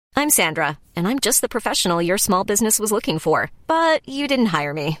I'm Sandra, and I'm just the professional your small business was looking for. But you didn't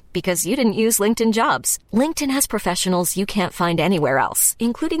hire me because you didn't use LinkedIn Jobs. LinkedIn has professionals you can't find anywhere else,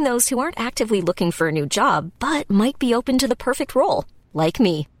 including those who aren't actively looking for a new job, but might be open to the perfect role, like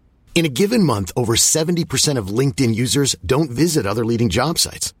me. In a given month, over 70% of LinkedIn users don't visit other leading job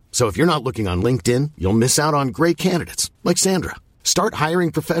sites. So if you're not looking on LinkedIn, you'll miss out on great candidates like Sandra. Start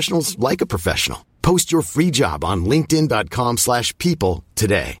hiring professionals like a professional. Post your free job on linkedin.com/people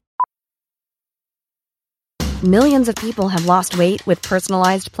today. Millions of people have lost weight with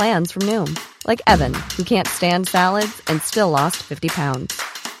personalized plans from Noom. Like Evan, who can't stand salads and still lost 50 pounds.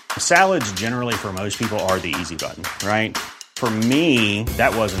 Salads generally for most people are the easy button, right? For me,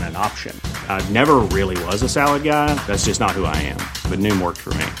 that wasn't an option. I never really was a salad guy. That's just not who I am. But Noom worked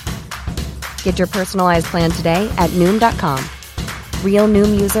for me. Get your personalized plan today at Noom.com. Real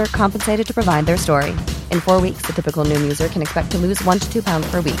Noom user compensated to provide their story. In 4 weeks, the typical Noom user can expect to lose 1 to 2 pounds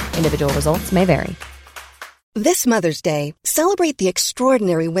per week. Individual results may vary. This Mother's Day, celebrate the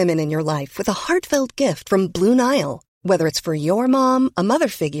extraordinary women in your life with a heartfelt gift from Blue Nile. Whether it's for your mom, a mother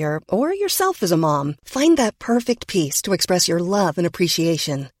figure, or yourself as a mom, find that perfect piece to express your love and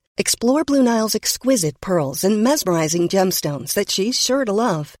appreciation. Explore Blue Nile's exquisite pearls and mesmerizing gemstones that she's sure to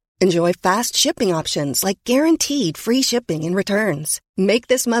love. Enjoy fast shipping options like guaranteed free shipping and returns. Make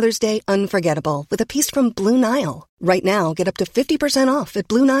this Mother's Day unforgettable with a piece from Blue Nile. Right now, get up to 50% off at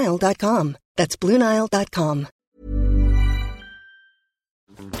BlueNile.com. That's BlueNile.com.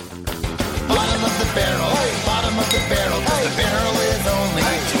 Bottom of the barrel, bottom of the barrel, 'cause the barrel is only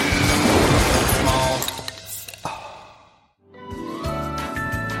too small.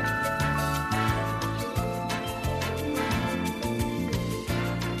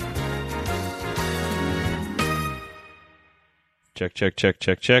 Check.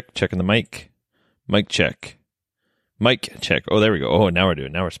 Checking the mic. Mic check. Mic check. Oh, there we go. Oh, now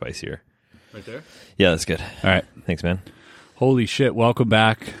we're spicier. Right there? Yeah, that's good. All right. Thanks, man. Holy shit. Welcome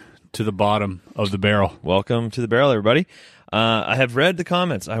back to the bottom of the barrel. Welcome to the barrel, everybody. I have read the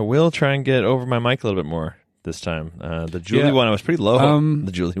comments. I will try and get over my mic a little bit more this time. The Julie one, I was pretty low.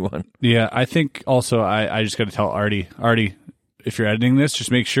 The Julie one. Yeah, I think also I just got to tell Artie, if you're editing this,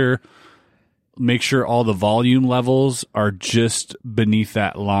 just make sure all the volume levels are just beneath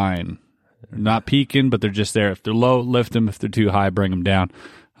that line. They're not peaking, but they're just there. If they're low, lift them. If they're too high, bring them down.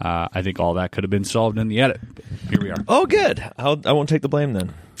 I think all that could have been solved in the edit. But here we are. Oh, good. I won't take the blame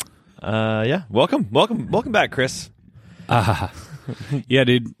then. Yeah. Welcome back, Chris. Yeah,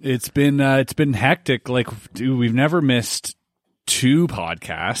 dude. It's been hectic. Like, dude, we've never missed 2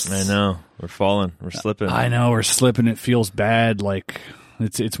 podcasts. I know. We're falling. We're slipping. I know we're slipping. It feels bad. Like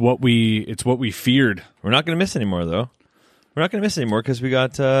it's what we feared. We're not going to miss anymore, though. We're not going to miss anymore because we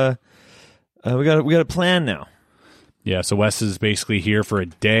got a plan now. Yeah, so Wes is basically here for a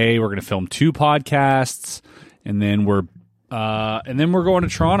day. We're going to film 2 podcasts, and then we're going to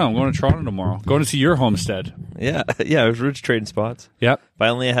Toronto. I'm going to Toronto tomorrow. Going to see your homestead. Yeah. We're just trading spots. Yep. If I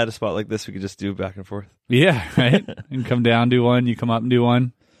only had a spot like this, we could just do back and forth. Yeah, right. And come down, do one. You come up and do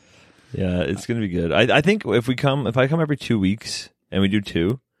one. Yeah, it's going to be good. I think if I come every 2 weeks and we do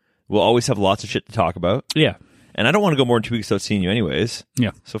 2, we'll always have lots of shit to talk about. Yeah. And I don't want to go more than 2 weeks without seeing you, anyways.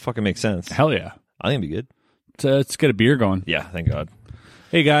 Yeah. So fucking makes sense. Hell yeah. I think it'd be good. Let's get a beer going. Yeah, thank God.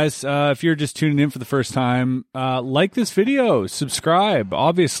 Hey guys, if you're just tuning in for the first time, like this video, subscribe,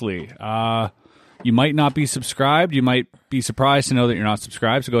 obviously. You might not be subscribed. You might be surprised to know that you're not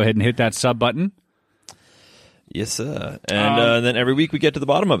subscribed, so go ahead and hit that sub button. Yes, sir. And then every week we get to the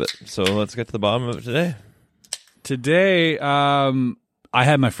bottom of it. So let's get to the bottom of it today. Today, I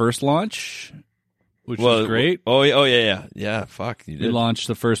had my first launch, which was great. Oh, yeah. Yeah, fuck, you did. We launched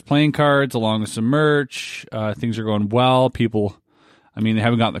the first playing cards along with some merch. Things are going well. People... they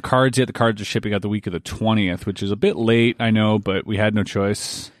haven't gotten the cards yet. The cards are shipping out the week of the 20th, which is a bit late, I know, but we had no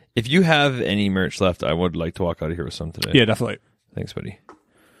choice. If you have any merch left, I would like to walk out of here with some today. Yeah, definitely. Thanks, buddy.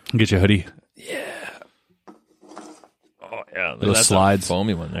 Get you a hoodie. Yeah. Oh, yeah. Those slides.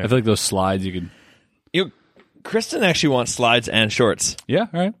 Foamy one there. I feel like those slides you could... Kristen actually wants slides and shorts. Yeah,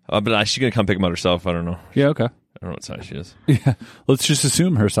 all right. But she's going to come pick them out herself. I don't know. Yeah, okay. I don't know what size she is. Yeah. Let's just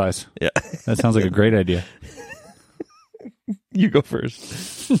assume her size. Yeah. That sounds like a great idea. You go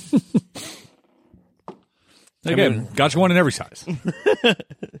first. Again, got you one in every size.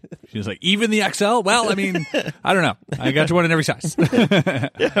 She was like, even the XL? Well, I don't know. I got you one in every size. Yeah,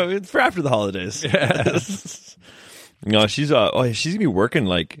 it's for after the holidays. Yeah. No, she's going to be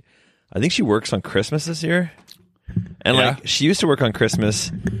working I think she works on Christmas this year. And she used to work on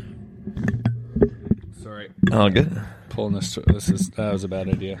Christmas. Sorry. Oh, good. Pulling that was a bad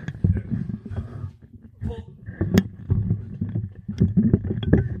idea.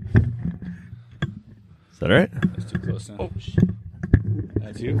 that all right? That's too close now. Oh, shit.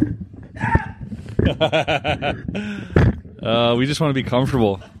 That's you? We just want to be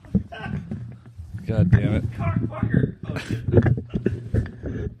comfortable. God damn it.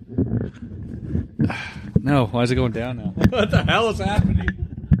 No, why is it going down now? What the hell is happening?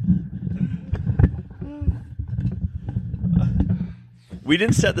 We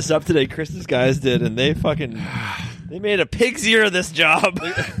didn't set this up today. Chris's guys did, and they made a pig's ear of this job.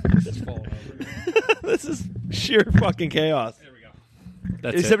 This is sheer fucking chaos. There we go.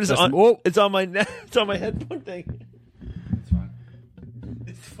 That's Except it. It's on my it's on my headphone thing.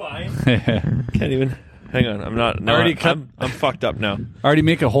 It's fine. Can't even. Hang on. I'm not. No, I'm fucked up now. Already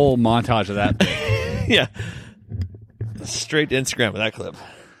make a whole montage of that thing. Yeah. Straight to Instagram with that clip.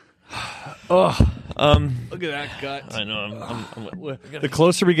 Oh, look at that gut. I know. The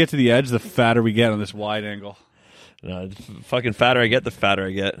closer we get to the edge, the fatter we get on this wide angle. No, the fucking fatter I get, the fatter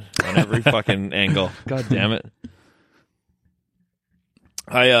I get on every fucking angle. God damn it.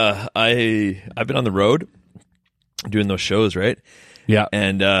 I've been on the road doing those shows, right? Yeah.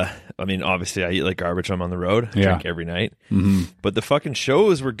 And I mean, obviously, I eat like garbage when I'm on the road. I drink every night. Mm-hmm. But the fucking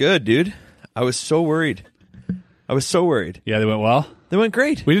shows were good, dude. I was so worried. Yeah, they went well? They went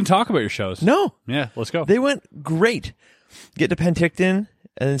great. We didn't talk about your shows. No. Yeah, let's go. They went great. Get to Penticton,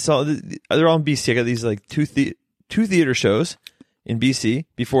 and then they're all in BC. I got these like two theater shows in BC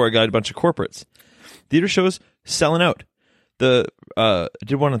before I got a bunch of corporates. Theater shows selling out. Did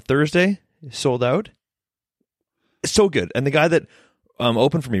one on Thursday, sold out. So good. And the guy that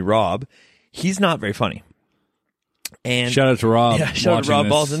opened for me, Rob, he's not very funny. And shout out to Rob. Yeah, shout out to Rob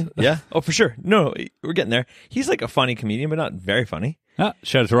Balson. Yeah. Oh, for sure. No, we're getting there. He's like a funny comedian, but not very funny.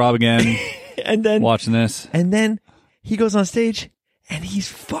 Shout out to Rob again. And then watching this. And then he goes on stage and he's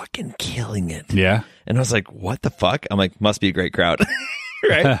fucking killing it. Yeah. And I was like, what the fuck? I'm like, must be a great crowd.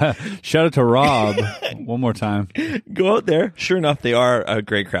 Right? Shout out to Rob one more time. Go out there. Sure enough, they are a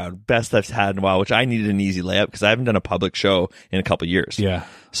great crowd. Best I've had in a while, which I needed an easy layup because I haven't done a public show in a couple years. Yeah.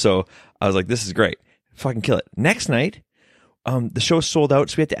 So I was like, this is great. Fucking kill it. Next night, the show sold out,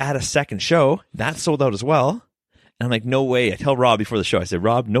 so we had to add a second show. That sold out as well. And I'm like, no way. I tell Rob before the show, I said,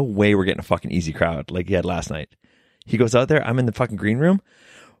 Rob, no way we're getting a fucking easy crowd like he had last night. He goes out there. I'm in the fucking green room.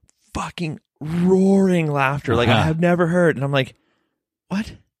 Fucking roaring laughter like I have never heard. And I'm like,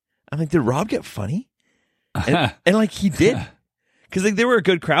 what? I'm like, did Rob get funny? And like he did. Because like they were a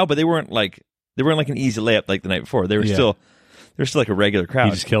good crowd, but they weren't like an easy layup like the night before. They were still like a regular crowd.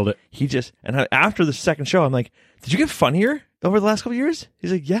 He just killed it. After the second show, I'm like, did you get funnier over the last couple of years?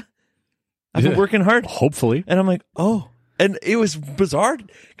 He's like, yeah. I've been working hard. Hopefully. And I'm like, oh. And it was bizarre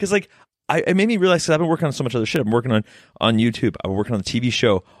because like it made me realize because I've been working on so much other shit. I'm working on YouTube. I'm working on the TV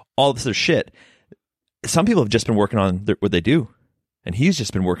show, all this other shit. Some people have just been working on what they do. And he's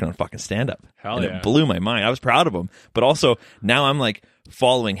just been working on fucking stand-up. Hell yeah. It blew my mind. I was proud of him. But also, now I'm like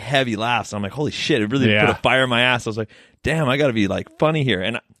following heavy laughs. I'm like, holy shit, it really put a fire in my ass. I was like, damn, I got to be like funny here.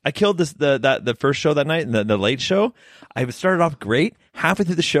 And I killed the first show that night, the late show. I started off great. Halfway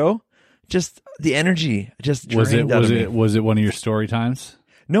through the show, just the energy just drained out of me. Was it one of your story times?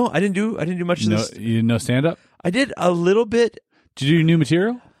 No, I didn't do much of this. You didn't know stand-up? I did a little bit. Did you do new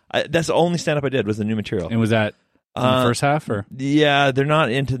material? That's the only stand-up I did was the new material. And was that in the first half, or? Yeah, they're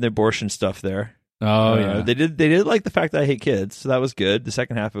not into the abortion stuff there. Oh yeah, they did like the fact that I hate kids, so that was good. The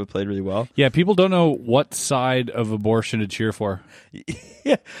second half of it played really well. Yeah, people don't know what side of abortion to cheer for.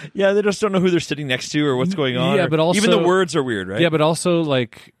 Yeah, they just don't know who they're sitting next to or what's going on. Yeah, but also even the words are weird, right? Yeah, but also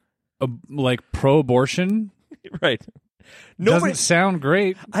like pro-abortion, right? Doesn't sound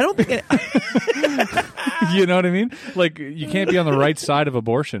great. I don't think you know what I mean? Like, you can't be on the right side of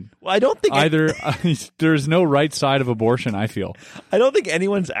abortion. Well, I don't think either. There's no right side of abortion, I feel. I don't think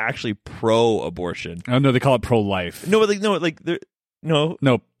anyone's actually pro-abortion. Oh, no, they call it pro-life. No,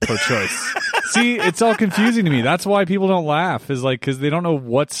 pro-choice. See, it's all confusing to me. That's why people don't laugh, is like, because they don't know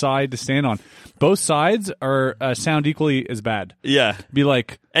what side to stand on. Both sides are sound equally as bad. Yeah, be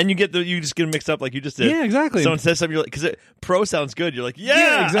like, and you just get mixed up like you just did. Yeah, exactly. Someone says something, you're like, because pro sounds good. You're like,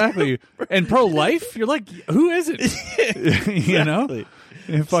 yeah exactly. And pro-life, you're like, who is it? Exactly. You know,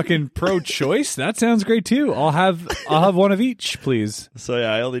 and fucking pro-choice. That sounds great too. I'll have one of each, please. So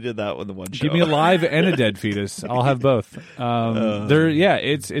yeah, I only did that one the one show. Give me a live and a dead fetus. I'll have both.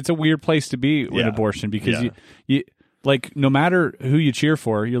 It's a weird place to be with abortion because you like, no matter who you cheer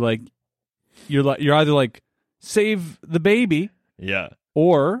for, you're either like, save the baby,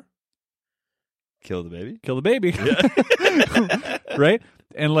 or kill the baby. Yeah. Right?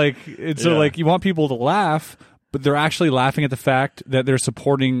 And like, so like, you want people to laugh, but they're actually laughing at the fact that they're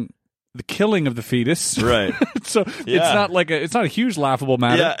supporting the killing of the fetus. Right. So it's not a huge laughable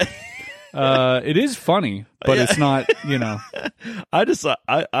matter. Yeah. It is funny, but it's not, I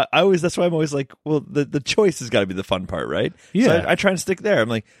always, that's why I'm always like, well, the choice has got to be the fun part, right? Yeah. So I try and stick there. I'm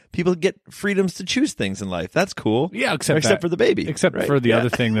like, people get freedoms to choose things in life. That's cool. Yeah, except for the baby. Except right? for the other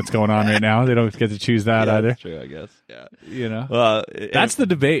thing that's going on right now. They don't get to choose that either. That's true, I guess. Yeah. That's the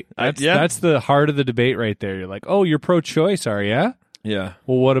debate. That's the heart of the debate right there. You're like, oh, you're pro-choice, are you? Yeah.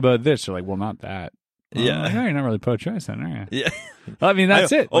 Well, what about this? You're like, well, not that. Yeah. Like, oh, you're not really pro-choice then, are you? Yeah. Well, I mean,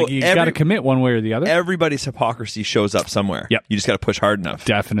 that's it. Like, you got to commit one way or the other. Everybody's hypocrisy shows up somewhere. Yep. You just got to push hard enough.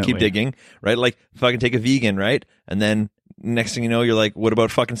 Definitely. Keep digging, right? Like, fucking take a vegan, right? And then next thing you know, you're like, what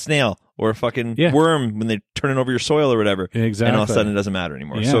about fucking snail or a fucking worm when they turn it over your soil or whatever? Exactly. And all of a sudden it doesn't matter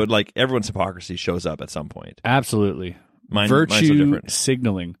anymore. Yeah. So, like, everyone's hypocrisy shows up at some point. Absolutely. Mine's Virtue so different.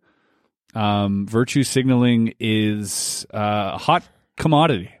 signaling. Virtue signaling is a hot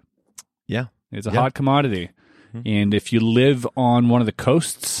commodity. Yeah. It's a hot commodity. Mm-hmm. And if you live on one of the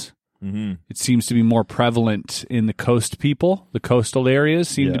coasts, it seems to be more prevalent in the coast people. The coastal areas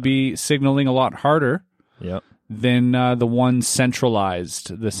seem to be signaling a lot harder than the ones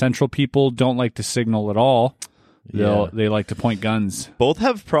centralized. The central people don't like to signal at all. They like to point guns. Both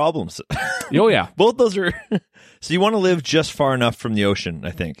have problems. Oh, yeah. Both those are... So you want to live just far enough from the ocean,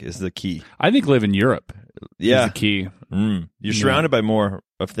 I think, is the key. I think live in Europe is the key. You're surrounded by more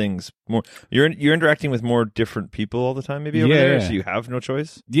of things. More, you're interacting with more different people all the time, maybe over there, so you have no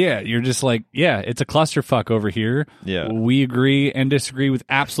choice. Yeah, you're just like, it's a clusterfuck over here. Yeah. We agree and disagree with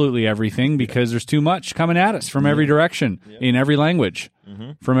absolutely everything because there's too much coming at us from every direction, in every language,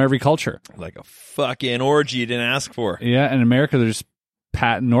 from every culture. Like a fucking orgy you didn't ask for. Yeah, in America,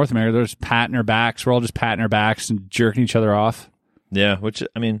 North America, they're just patting our backs. We're all just patting our backs and jerking each other off. Yeah, which,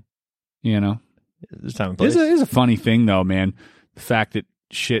 I mean... There's time and place. It is a funny thing, though, man. The fact that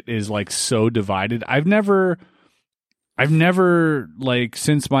shit is, like, so divided. I've never, like,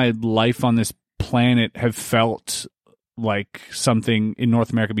 since my life on this planet have felt like something in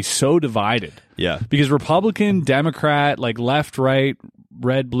North America be so divided. Yeah. Because Republican, Democrat, like, left, right,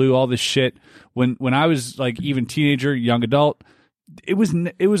 red, blue, all this shit. When I was, like, even teenager, young adult, it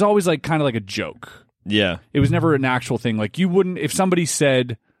was always, like, kind of like a joke. Yeah. It was never an actual thing. Like, you wouldn't, if somebody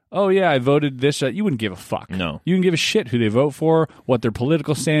said... oh, yeah, I voted this. You wouldn't give a fuck. No. You wouldn't give a shit who they vote for, what their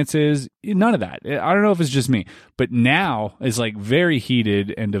political stance is. None of that. I don't know if it's just me. But now it's like very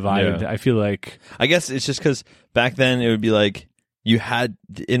heated and divided. Yeah. I feel like... I guess it's just because back then it would be like you had...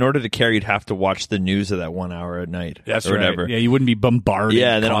 In order to care, you'd have to watch the news of that 1 hour at night. That's or right. whatever. Yeah, you wouldn't be bombarded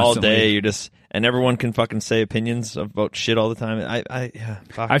Yeah, and then constantly. all day you're just... And everyone can fucking say opinions about shit all the time.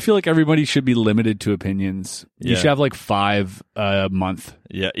 I feel like everybody should be limited to opinions. You should have like 5 a month.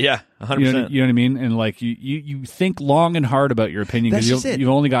 Yeah, 100%. You know what I mean? And like you think long and hard about your opinion because you've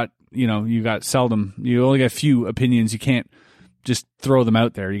only got you only got a few opinions. You can't just throw them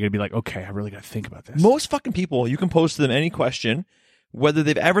out there. You got to be like, okay, I really got to think about this. Most fucking people, you can pose to them any question, whether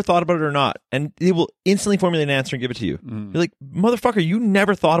they've ever thought about it or not, and they will instantly formulate an answer and give it to you. You're like, motherfucker, you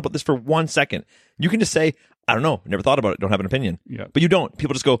never thought about this for 1 second. You can just say, I don't know, never thought about it, don't have an opinion. Yeah. But you don't.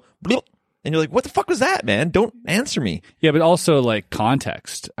 People just go, bloop, and you're like, what the fuck was that, man? Don't answer me. Yeah, but also like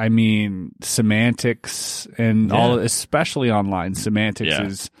context. I mean, semantics and all, especially online, semantics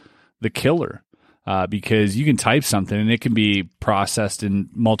is the killer. Because you can type something and it can be processed in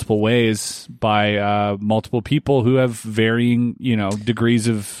multiple ways by multiple people who have varying, degrees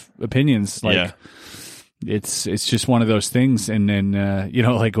of opinions. Like it's just one of those things. And then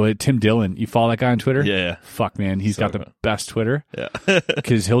like Tim Dillon, you follow that guy on Twitter? Yeah. Fuck, man, he's got the best Twitter. Yeah,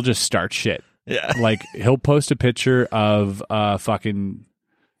 because he'll just start shit. Yeah, like he'll post a picture of a fucking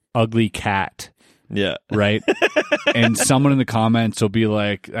ugly cat. Yeah. Right? And someone in the comments will be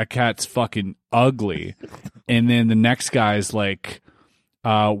like, that cat's fucking ugly. And then the next guy's like,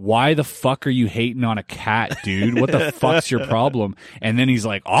 why the fuck are you hating on a cat, dude? What the fuck's your problem? And then he's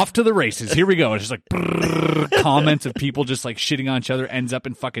like, off to the races. Here we go. It's just like comments of people just like shitting on each other, ends up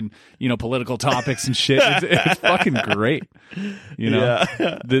in fucking, political topics and shit. It's fucking great. Yeah.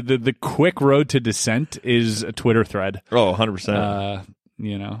 The quick road to dissent is a Twitter thread. Oh, 100%.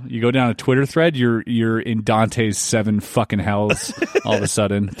 You go down a Twitter thread, you're in Dante's 7 fucking hells all of a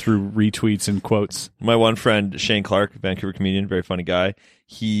sudden through retweets and quotes. My one friend, Shane Clark, Vancouver comedian, very funny guy.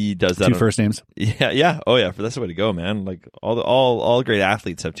 He does that. 2 first names. Yeah. Oh yeah. That's the way to go, man. Like all great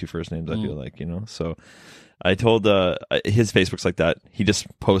athletes have 2 first names. I feel like, so I told, his Facebook's like that. He just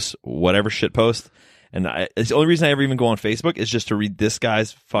posts whatever shit post. And it's the only reason I ever even go on Facebook is just to read this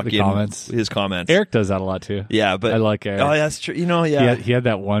guy's fucking comments. his comments. Eric does that a lot too. Yeah, but I like Eric. Oh, that's true. You know, yeah. He had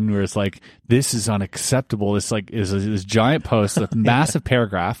that one where it's like, this is unacceptable. It's like is this giant post, a massive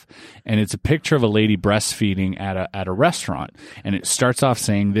paragraph, and it's a picture of a lady breastfeeding at a restaurant, and it starts off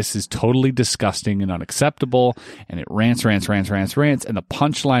saying this is totally disgusting and unacceptable, and it rants, and the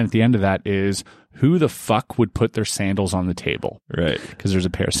punchline at the end of that is, who the fuck would put their sandals on the table? Right. Because there's a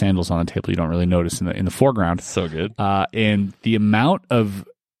pair of sandals on the table you don't really notice in the foreground. So good. And the amount of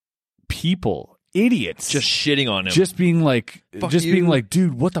people, idiots, Just shitting on him. just being like,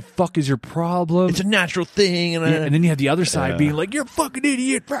 dude, what the fuck is your problem? It's a natural thing. And then you have the other side being like, you're a fucking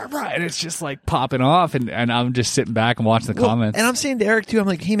idiot, rah, rah, and it's just like popping off, and I'm just sitting back and watching the comments. And I'm saying to Eric too, I'm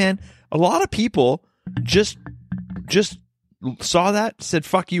like, hey man, a lot of people just saw that, said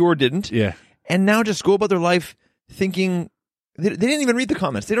fuck you or didn't. Yeah. And now just go about their life thinking they didn't even read the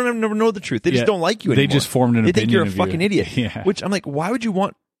comments. They don't never know the truth. They just don't like you anymore. They just formed an They opinion think you're a of fucking you. idiot. Yeah. Which I'm like, why would you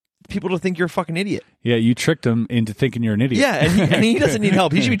want people to think you're a fucking idiot? Yeah, you tricked him into thinking you're an idiot. Yeah, and he doesn't need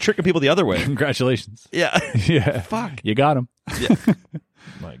help. He should be tricking people the other way. Congratulations. Yeah. Yeah. Fuck. You got him. Yeah.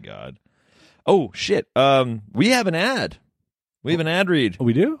 My God. Oh shit. We have an ad. We have an ad read. Oh,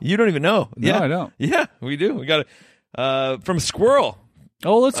 we do? You don't even know. No, Yeah, I don't. Yeah, we do. We got it from Squirrel.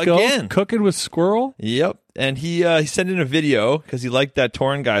 Oh, let's Again. go. Cooking with Squirrel? Yep. And he sent in a video because he liked that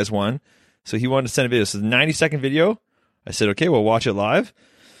Torn Guys one. So he wanted to send a video. So it's a 90-second video. I said, okay, we'll watch it live.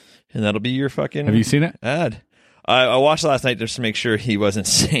 And that'll be your fucking Have you seen it? ad. I watched it last night just to make sure he wasn't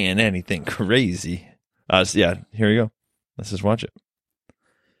saying anything crazy. So yeah, here you go. Let's just watch it.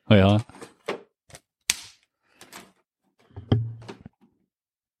 Oh, yeah.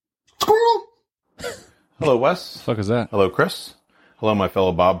 Squirrel! Hello, Wes. The fuck is that? Hello, Chris. Hello, my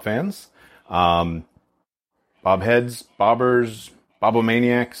fellow Bob fans. Bob heads, bobbers,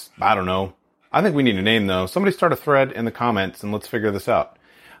 bobomaniacs. I don't know. I think we need a name, though. Somebody start a thread in the comments and let's figure this out.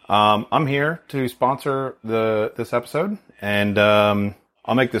 I'm here to sponsor this episode, and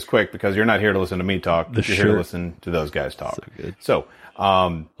I'll make this quick because you're not here to listen to me talk. You're here to listen to those guys talk. So good. So,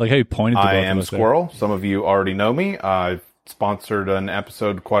 like how you pointed to both I of am us there. Squirrel. Some of you already know me. I've sponsored an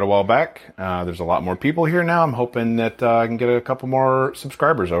episode quite a while back. There's a lot more people here now. I'm hoping that I can get a couple more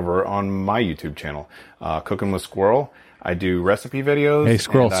subscribers over on my YouTube channel, Cooking with Squirrel. I do recipe videos. Hey,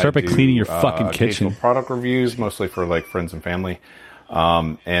 Squirrel, and I start by do, cleaning your fucking occasional kitchen. product reviews, mostly for like friends and family.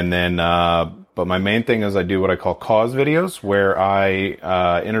 And then, but my main thing is I do what I call cause videos, where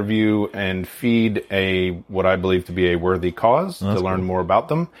I interview and feed what I believe to be a worthy cause to learn more about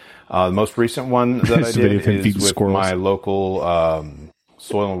them. The most recent one that I It's a video did of him is feeding with squirrels. my local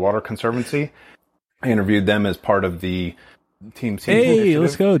Soil and Water Conservancy. I interviewed them as part of the Team C Hey, initiative.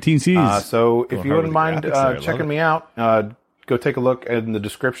 let's go, Teen C's. So Going if you hard wouldn't with the mind graphics there. I love checking it. me out, go take a look in the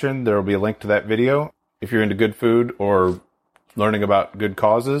description. There will be a link to that video. If you're into good food or learning about good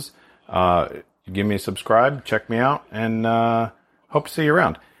causes, give me a subscribe, check me out, and hope to see you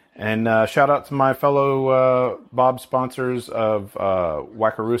around. And shout out to my fellow Bob sponsors of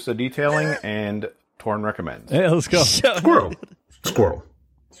Wackarusa Detailing and Torn Recommends. Hey, let's go. Squirrel. Squirrel.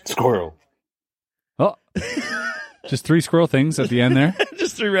 Squirrel. Oh, just 3 squirrel things at the end there.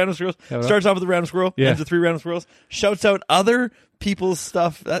 Just 3 random squirrels. well. Starts off with a random squirrel. Yeah. Ends with 3 random squirrels. Shouts out other people's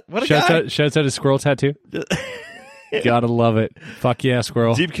stuff. What a guy. Shouts out his squirrel tattoo. Gotta love it. Fuck yeah,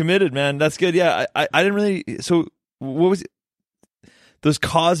 Squirrel. Deep committed, man. That's good. Yeah, I didn't really. So what was it? Those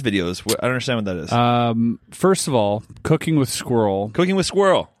cause videos? I don't understand what that is. First of all, Cooking with Squirrel Cooking with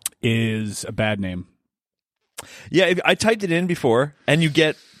Squirrel. is a bad name. Yeah, I typed it in before, and you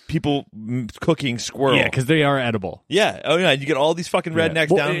get people cooking squirrel. Yeah, because they are edible. Yeah. Oh yeah, you get all these fucking rednecks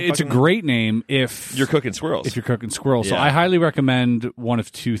Well, down. it's a fucking- great name if You're cooking squirrels. if you're cooking squirrel. So Yeah. I highly recommend one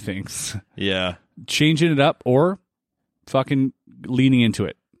of 2 things: Yeah. changing it up or fucking leaning into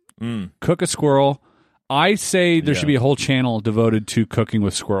it. Cook a squirrel. I say there should be a whole channel devoted to cooking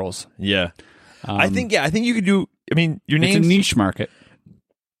with squirrels. Yeah. I think you could do. I mean, your It's name's a niche market.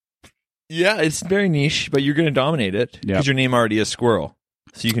 Yeah, it's very niche, but you're going to dominate it because Yep. your name already is Squirrel,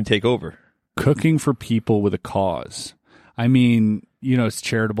 so you can take over. Cooking for people with a cause. I mean, it's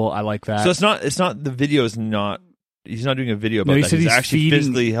charitable. I like that. So it's not the video is not. He's not doing a video about No, he that. said He's he's actually feeding-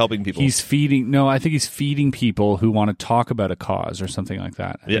 physically helping people. He's feeding. No, I think he's feeding people who want to talk about a cause or something like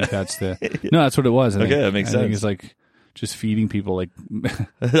that. I Yeah. think that's the. No, that's what it was. I Okay, think. that makes I think sense. it's like just feeding people. Like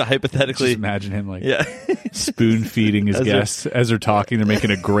hypothetically. just imagine him like Yeah. spoon feeding his As they're- guests as they're talking. They're making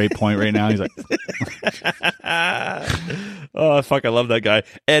a great point right now. He's like Oh fuck! I love that guy.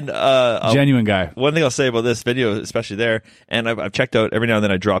 And genuine guy. one thing I'll say about this video, especially there, and I've checked out every now and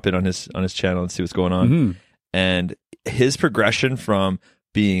then. I drop in on his channel and see what's going on. Mm-hmm. And his progression from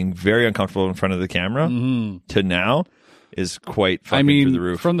being very uncomfortable in front of the camera to now is quite fucking I mean, through the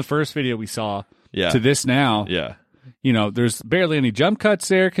roof. from the first video we saw Yeah. to this now, Yeah. you know, there's barely any jump cuts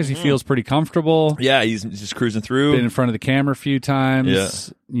there because he feels pretty comfortable. Yeah, he's just cruising through. Been in front of the camera a few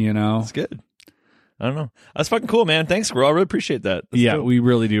times. Yeah. You know. It's good. I don't know. That's fucking cool, man. Thanks, Squirrel. I really appreciate that. That's Yeah, dope. we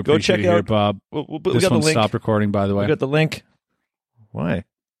really do Go appreciate check it here, out Bob. We This got the one link. stopped recording, by the way. We got the link. Why?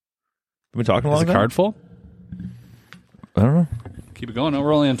 We've been talking a Is long the time? card full? I don't know. Keep it going. No,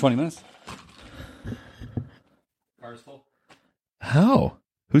 we're only on 20 minutes. Card's full. How?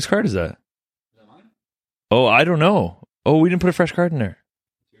 Whose card is that? Oh, I don't know. Oh, we didn't put a fresh card in there.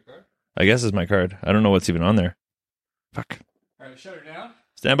 Your card? I guess it's my card. I don't know what's even on there. Fuck. All right, shut her down.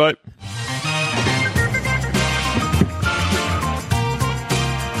 Stand by.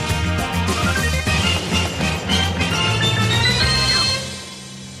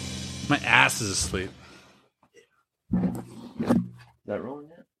 My ass is asleep. Is that rolling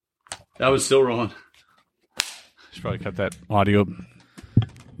yet? That was still rolling. Should probably cut that audio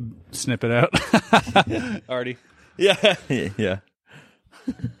snippet out. Already. Yeah. Yeah.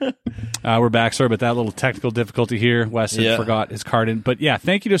 We're back. Sorry about that little technical difficulty here. Wes had forgot his card in. But yeah,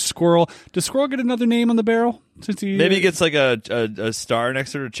 thank you to Squirrel. Does Squirrel get another name on the barrel? Since he Maybe he gets like a star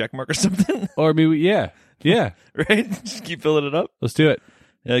next to it, or a check mark or something. Or maybe, yeah. Right? Just keep filling it up. Let's do it.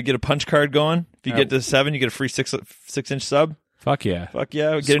 Get a punch card going. If you get to 7, you get a free 6-inch sub. Fuck yeah. Fuck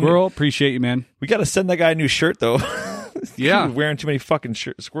yeah. Squirrel, appreciate you, man. We got to send that guy a new shirt, though. Yeah. He's wearing too many fucking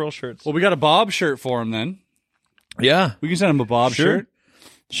Squirrel shirts. Well, we got a Bob shirt for him then. Yeah. We can send him a Bob shirt.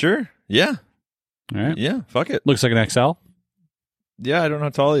 Sure. Yeah. All right. Yeah. Fuck it. Looks like an XL. Yeah, I don't know how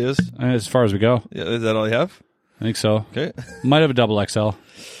tall he is. As far as we go. Yeah, is that all you have? I think so. Okay. Might have a double XL.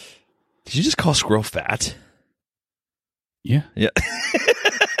 Did you just call Squirrel fat? Yeah. Yeah.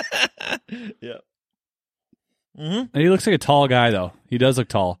 Yeah. Mm-hmm. He looks like a tall guy, though. He does look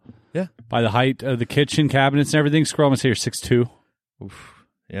tall. Yeah. By the height of the kitchen cabinets and everything, Squirrel, I'm going to say you're 6'2". Oof.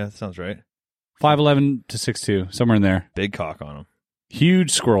 Yeah, that sounds right. 5'11" to 6'2", somewhere in there. Big cock on him.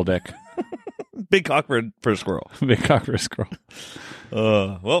 Huge squirrel dick. Big cock for a squirrel. Big cock for a squirrel.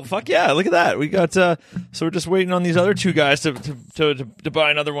 Well, fuck yeah! Look at that. We got so we're just waiting on these other two guys to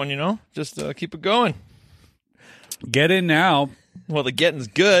buy another one. You know, just keep it going. Get in now. Well, the getting's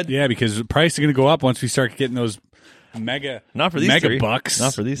good. Yeah, because the price is going to go up once we start getting those mega, Not for these mega three. bucks.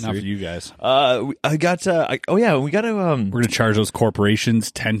 Not for these Not three. for you guys. I got. We got to. We're going to charge those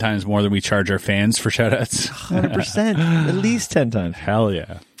corporations 10 times more than we charge our fans for shoutouts. 100%, at least 10 times. Hell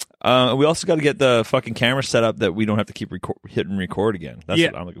yeah. We also got to get the fucking camera set up that we don't have to keep hit and record again. That's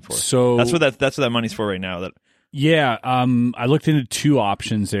what I'm looking for. So that's what that money's for right now. Yeah, I looked into two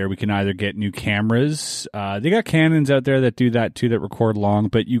options there. We can either get new cameras. They got Canons out there that do that too, that record long,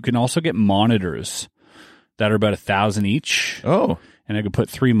 but you can also get monitors that are about $1,000 each. Oh. And I could put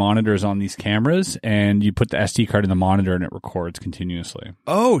 3 monitors on these cameras, and you put the SD card in the monitor, and it records continuously.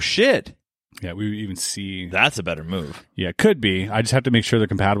 Oh, shit. Yeah, we even see... That's a better move. Yeah, it could be. I just have to make sure they're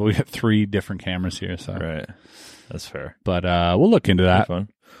compatible. We got 3 different cameras here. So. Right. That's fair. But we'll look into that. Fun.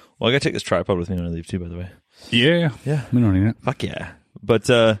 Well, I got to take this tripod with me when I leave too, by the way. Yeah. We don't need it. Fuck yeah. But,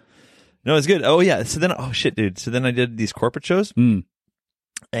 no, it's good. Oh, yeah. So then, oh, shit, dude. So then I did these corporate shows.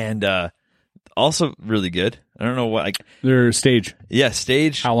 And also really good. I don't know what. Like, they're stage. Yeah,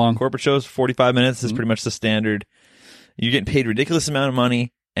 stage. How long? Corporate shows, 45 minutes is pretty much the standard. You're getting paid ridiculous amount of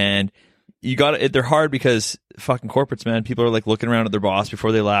money, and you got it. They're hard because fucking corporates, man. People are like looking around at their boss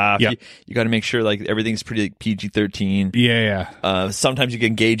before they laugh. Yep. You got to make sure like everything's pretty like, PG-13. Yeah. Sometimes you can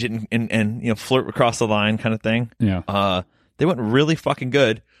engage it and flirt across the line kind of thing. Yeah. They went really fucking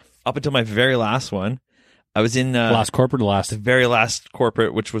good up until my very last one. I was in last corporate, the very last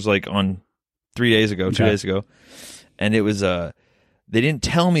corporate, which was like on 2 days ago, and it was they didn't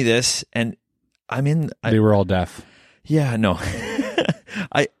tell me this, and they were all deaf. Yeah, no,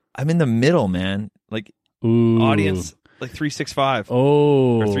 I'm in the middle, man. Like audience, like 365,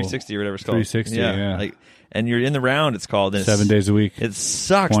 or 360 or whatever it's called. 360, yeah. Like, and you're in the round. It's called 7 days a week. It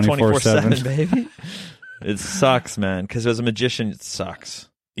sucks 24/7, baby. It sucks, man. Because as a magician, it sucks.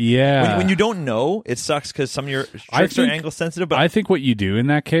 Yeah. When you don't know, it sucks because some of your tricks are angle sensitive. But I think what you do in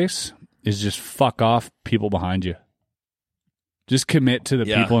that case is just fuck off people behind you. Just commit to the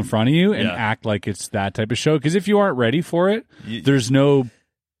people in front of you and act like it's that type of show. Because if you aren't ready for it, there's no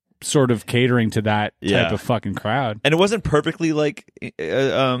sort of catering to that type of fucking crowd. And it wasn't perfectly like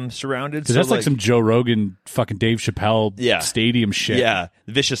surrounded. Because that's like some Joe Rogan, fucking Dave Chappelle stadium shit. Yeah,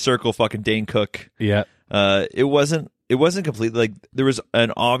 Vicious Circle, fucking Dane Cook. Yeah, it wasn't completely like there was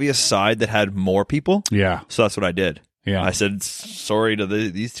an obvious side that had more people. Yeah, so that's what I did. Yeah. I said sorry to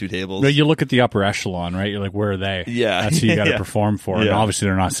these two tables. But you look at the upper echelon, right? You're like, where are they? Yeah. That's who you got to Yeah. perform for. And Yeah. obviously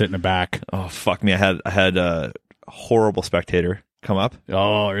they're not sitting in the back. Oh, fuck me. I had a horrible spectator come up.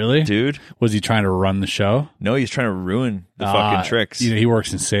 Oh, really? Dude. Was he trying to run the show? No, he's trying to ruin the fucking tricks. He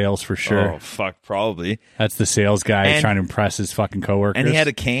works in sales for sure. Oh, fuck, probably. That's the sales guy And- trying to impress his fucking coworkers. And he had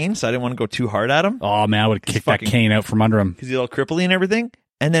a cane, so I didn't want to go too hard at him. Oh, man, I would have kicked that cane out from under him. Because he's all cripply and everything.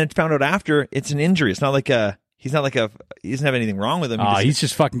 And then it found out after it's an injury. It's not like he doesn't have anything wrong with him. He's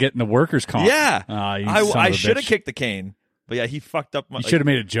just fucking getting the workers' comp. Yeah. I I should have kicked the cane. But yeah, he fucked up. You should have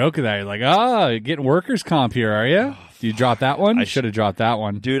made a joke of that. You're like, you're getting workers' comp here, are you? Do you drop that one? I should have dropped that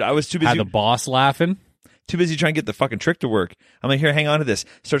one. Dude, I was too busy. Had the boss laughing. Too busy trying to get the fucking trick to work. I'm like, here, hang on to this.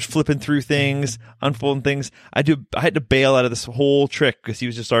 Starts flipping through things, unfolding things. I had to bail out of this whole trick because he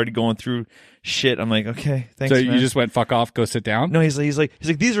was just already going through shit. I'm like, okay, thanks. So man. you just went, fuck off, go sit down? No, he's like,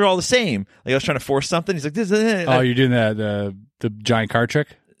 these are all the same. Like I was trying to force something. He's like, this. Oh, you're doing the giant car trick?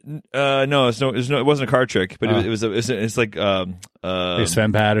 No, it wasn't a card trick, but it's like a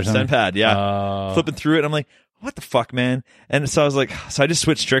Sven pad or something. Sven pad, yeah. Flipping through it, and I'm like, what the fuck, man? And so I was like, so I just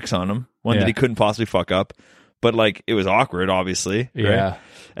switched tricks on him, one that he couldn't possibly fuck up, but like it was awkward, obviously. Right? Yeah.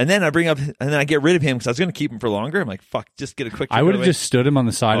 And then and then I get rid of him because I was going to keep him for longer. I'm like, fuck, just get a quick. I would have just stood him on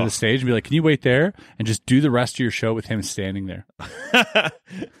the side of the stage and be like, can you wait there and just do the rest of your show with him standing there?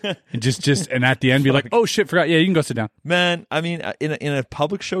 And just and at the end be like, oh shit, forgot. Yeah, you can go sit down. Man, I mean, in a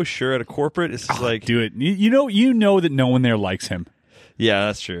public show, sure. At a corporate, it's just like do it. You know that no one there likes him. Yeah,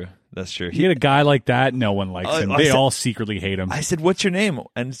 that's true. That's true. You get a guy like that, no one likes him. They all secretly hate him. I said, what's your name?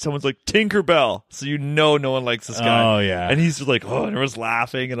 And someone's like, Tinkerbell. So no one likes this guy. Oh, yeah. And he's like, and everyone's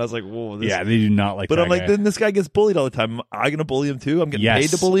laughing. And I was like, whoa. Yeah, they do not like but that I'm like, guy. then this guy gets bullied all the time. Am I going to bully him too? I'm getting paid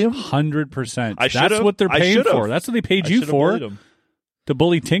to bully him? 100%. I That's what they're paying for. That's what they paid you for. Him. To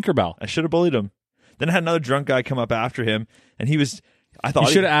bully Tinkerbell. I should have bullied him. Then I had another drunk guy come up after him. And he was, I thought.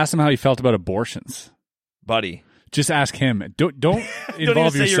 You should have asked him how he felt about abortions. Buddy. Just ask him. Don't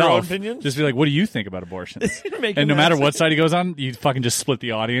involve say yourself. your own opinion? Just be like, what do you think about abortions? And no matter what side he goes on, you fucking just split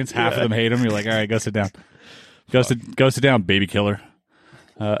the audience. Half of them hate him. You're like, all right, go sit down. Go sit down, baby killer.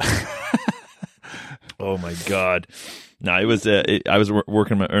 Oh my God. No, it was. I was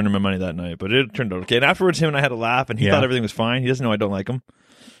working, earning my money that night, but it turned out okay. And afterwards, him and I had a laugh, and he thought everything was fine. He doesn't know I don't like him.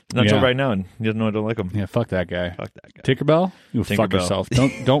 Not until right now, and he doesn't know I don't like him. Yeah, fuck that guy. Fuck that guy. Tinkerbell, you fuck yourself.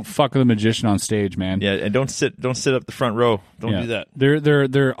 Don't fuck with a magician on stage, man. Yeah, and don't sit up the front row. Don't do that.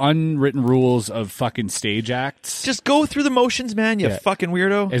 They're unwritten rules of fucking stage acts. Just go through the motions, man. You fucking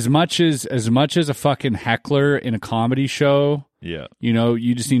weirdo. As much as a fucking heckler in a comedy show. Yeah.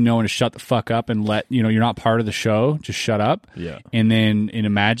 You just need no one to shut the fuck up and you're not part of the show. Just shut up. Yeah. And then in a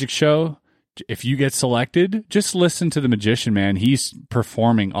magic show, if you get selected, just listen to the magician, man. He's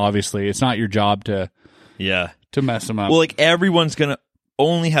performing, obviously. It's not your job to mess him up. Well, like everyone's going to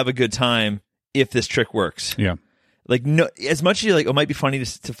only have a good time if this trick works. Yeah. Like no, as much as you're like, it might be funny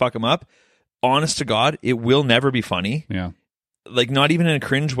to fuck him up, honest to God, it will never be funny. Yeah. Like not even in a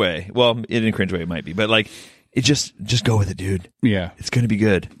cringe way. Well, in a cringe way it might be, but like it just go with it, dude. Yeah. It's going to be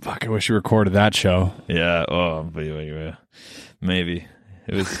good. Fuck, I wish you recorded that show. Yeah. Oh, maybe.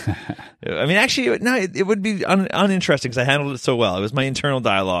 It was. I mean, actually, no. It would be uninteresting because I handled it so well. It was my internal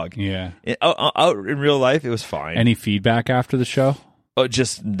dialogue. Yeah. Out in real life, it was fine. Any feedback after the show? Oh,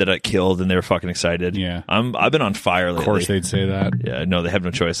 just that I killed and they were fucking excited. Yeah. I've been on fire lately. Of course, they'd say that. Yeah. No, they have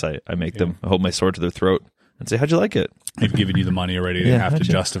no choice. I make them hold my sword to their throat and say, "How'd you like it?" They've given you the money already. They have to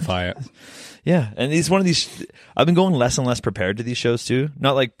justify it. Yeah, and it's one of these. I've been going less and less prepared to these shows too.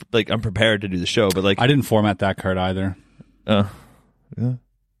 Not like I'm prepared to do the show, but like I didn't format that card either. Yeah.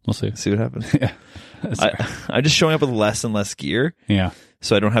 We'll see. See what happens. Yeah. I'm just showing up with less and less gear. Yeah.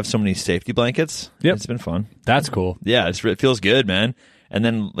 So I don't have so many safety blankets. Yep. It's been fun. That's cool. Yeah, it feels good, man. And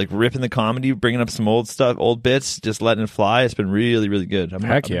then like ripping the comedy, bringing up some old stuff, old bits, just letting it fly. It's been really, really good. I'm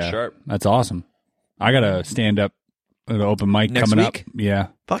sharp. That's awesome. I got to stand up at an open mic next coming week? up. Yeah.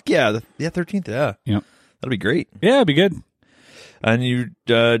 Fuck yeah. 13th. Yeah. Yep. That'll be great. Yeah, it'd be good. And you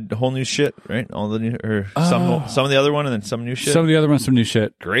whole new shit, right? All the new, or some of the other one, and then some new shit. Some of the other ones, some new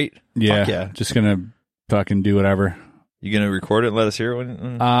shit. Great. Yeah. Fuck yeah. Just gonna fucking do whatever. You gonna record it and let us hear it?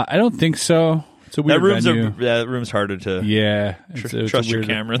 When, I don't think so. It's a weird venue. That room's harder to. Yeah. Trust your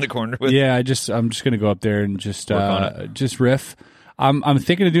camera in the corner with. Yeah. I'm just gonna go up there and just work on it. just riff. I'm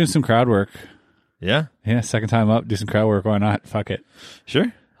thinking of doing some crowd work. Yeah. Yeah. Second time up, do some crowd work. Why not? Fuck it.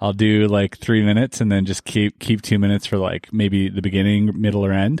 Sure. I'll do like 3 minutes and then just keep 2 minutes for like maybe the beginning, middle,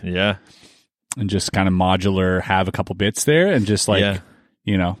 or end. Yeah. And just kind of modular, have a couple bits there and just like,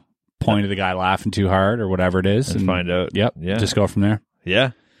 point to the guy laughing too hard or whatever it is. And find out. Yep. Yeah. Just go from there.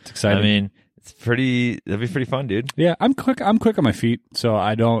 Yeah. It's exciting. I mean, That'd be pretty fun, dude. Yeah, I'm quick on my feet, so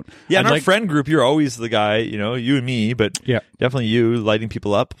I don't. Yeah, in I'd our friend group, you're always the guy, you and me, but definitely you lighting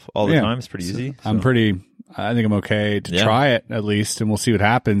people up all the time is pretty easy. So. I think I'm okay to try it at least, and we'll see what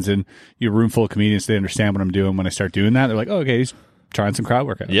happens. And you're a room full of comedians, they understand what I'm doing. When I start doing that, they're like, oh, okay, he's trying some crowd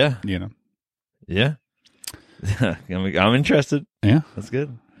work out. Yeah. Yeah. I'm interested. Yeah. That's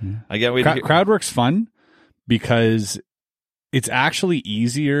good. Yeah. I can't wait. Crowd work's fun because it's actually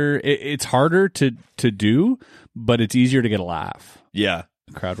easier. It's harder to do, but it's easier to get a laugh. Yeah.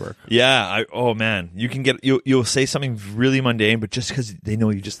 Crowd work. Yeah. You can you'll say something really mundane, but just because they know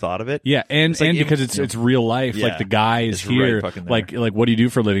you just thought of it. Yeah. And because it's real life. Yeah, like the guy is here. Right, like, what do you do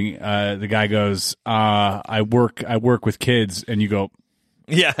for a living? The guy goes, I work with kids. And you go,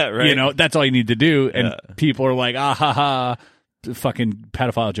 yeah, right. That's all you need to do. And people are like, ah, ha, ha. Fucking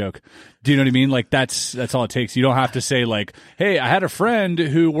pedophile joke. Do you know what I mean? Like that's all it takes. You don't have to say like, "Hey, I had a friend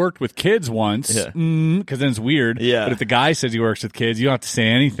who worked with kids once," because then it's weird. Yeah. But if the guy says he works with kids, you don't have to say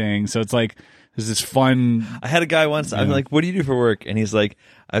anything. So it's like there's this fun. I had a guy once. I'm like, "What do you do for work?" And he's like,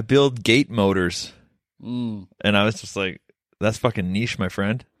 "I build gate motors." And I was just like, "That's fucking niche, my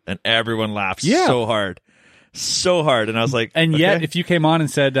friend." And everyone laughed so hard. And I was like, and yet, if you came on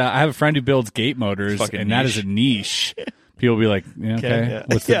and said, "I have a friend who builds gate motors," and that is a niche. People will be like, okay.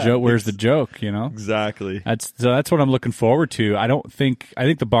 What's the joke? Where's the joke? Exactly. That's what I'm looking forward to. I think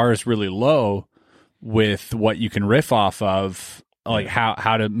the bar is really low with what you can riff off of, like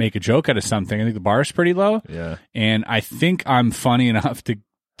how to make a joke out of something. I think the bar is pretty low. Yeah. And I think I'm funny enough to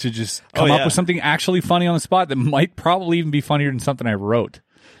just come up with something actually funny on the spot that might probably even be funnier than something I wrote.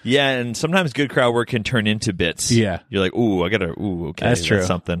 Yeah, and sometimes good crowd work can turn into bits. Yeah. You're like, okay. That's true.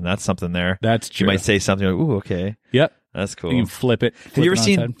 That's something there. That's true. You might say something like, okay. Yep. That's cool. You can flip it. Have you ever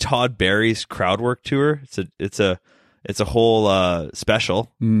seen Todd Barry's crowd work tour? It's a whole special.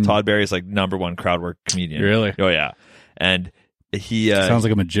 Todd Barry's like #1 crowd work comedian. Really? Oh yeah. And he sounds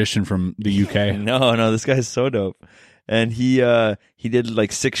like a magician from the UK. No, this guy's so dope. And he did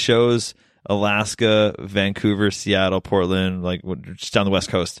like 6 shows. Alaska, Vancouver, Seattle, Portland, like just down the West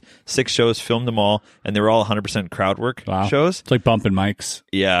Coast. 6 shows, filmed them all, and they were all 100% crowd work shows. It's like bumping mics.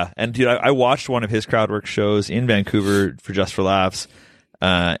 Yeah, and dude, I watched one of his crowd work shows in Vancouver for Just for Laughs,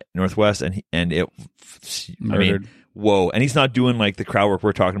 Northwest, and it. Murdered. I mean, whoa! And he's not doing like the crowd work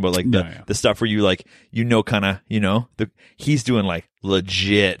we're talking about, like the stuff where you like he's doing like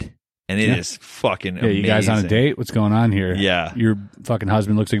legit. And it is fucking amazing. You guys on a date? What's going on here? Yeah. Your fucking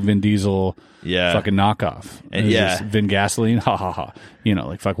husband looks like Vin Diesel fucking knockoff. And Vin Gasoline? Ha ha ha.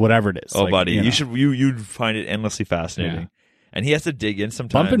 Like fuck, whatever it is. Oh, like, buddy. you'd find it endlessly fascinating. Yeah. And he has to dig in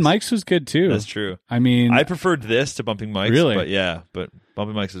sometimes. Bumping Mics was good too. That's true. I mean, I preferred this to Bumping Mics. Really? But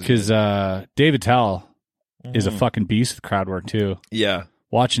Bumping Mics is because David Tell is a fucking beast with crowd work too. Yeah.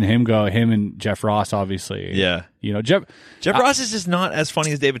 Watching him go, him and Jeff Ross, obviously. Yeah. Jeff Ross is just not as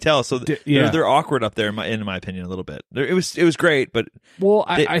funny as David Tell, so they're awkward up there, in my opinion, a little bit. It was great, but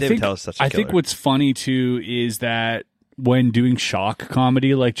David Tell is such a killer. I think what's funny, too, is that when doing shock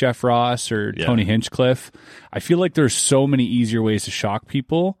comedy like Jeff Ross or Tony Hinchcliffe, I feel like there's so many easier ways to shock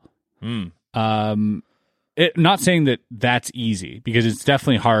people. Not saying that that's easy, because it's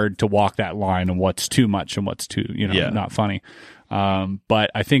definitely hard to walk that line on what's too much and what's too, not funny.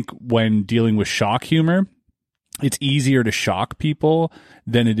 But I think when dealing with shock humor, it's easier to shock people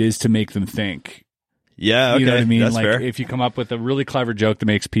than it is to make them think. Yeah, okay. You know what I mean? That's like fair. If you come up with a really clever joke that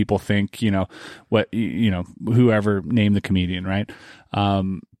makes people think, whoever named the comedian, right?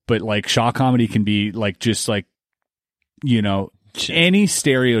 But like shock comedy can be like just like, any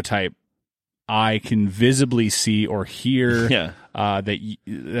stereotype I can visibly see or hear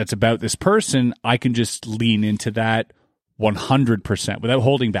that's about this person, I can just lean into that 100% without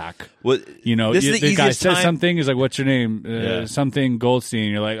holding back. Well, the guy says something, is like, what's your name? Something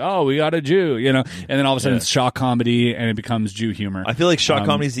Goldstein. You're like, oh, we got a Jew, and then all of a sudden it's shock comedy and it becomes Jew humor. I feel like shock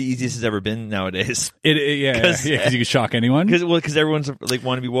comedy is the easiest it's ever been nowadays. Because you can shock anyone. Because everyone's like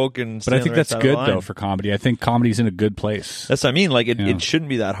want to be woke and. But I think that's good though for comedy. I think comedy's in a good place. That's what I mean. Like it shouldn't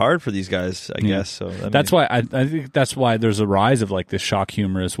be that hard for these guys, I guess. So that's why I think that's why there's a rise of like this shock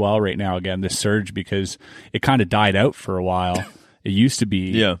humor as well right now. Again, this surge, because it kind of died out for a while. It used to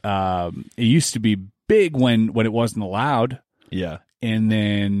be, big when it wasn't allowed. Yeah, and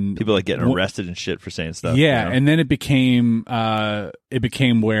then people like getting arrested and shit for saying stuff. Yeah, and then it became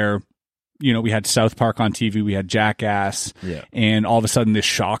where we had South Park on TV, we had Jackass, and all of a sudden this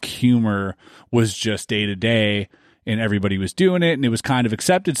shock humor was just day to day. And everybody was doing it, and it was kind of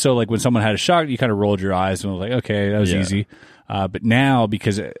accepted. So, like when someone had a shock, you kind of rolled your eyes and was like, "Okay, that was easy." But now,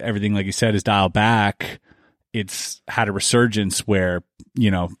 because everything, like you said, is dialed back, it's had a resurgence where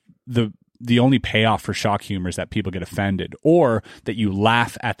the the only payoff for shock humor is that people get offended, or that you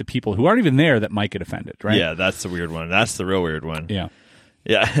laugh at the people who aren't even there that might get offended, right? Yeah, that's the weird one. That's the real weird one. Yeah.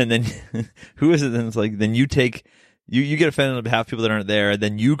 Yeah, and then who is it? Then it's like then you take you get offended on behalf of people that aren't there,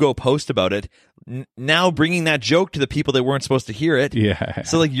 then you go post about it. Now bringing that joke to the people that weren't supposed to hear it. Yeah.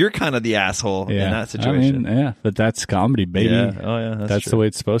 So like you're kind of the asshole in that situation. I mean, yeah, but that's comedy, baby. Yeah. Oh yeah, that's the way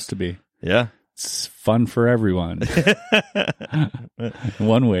it's supposed to be. Yeah. It's fun for everyone,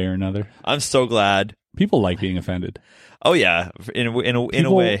 one way or another. I'm so glad people like being offended. Oh yeah, in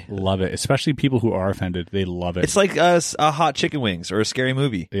a way, love it. Especially people who are offended, they love it. It's like a hot chicken wings or a scary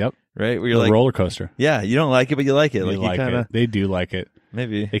movie. Yep, right. Where you're like roller coaster. Yeah, you don't like it, but you like it. You like kinda, it. They do like it.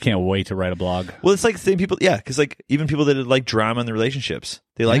 Maybe they can't wait to write a blog. Well, it's like the same people. Yeah, because like even people that like drama in their relationships,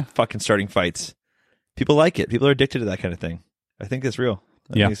 they like fucking starting fights. People like it. People are addicted to that kind of thing. I think it's real.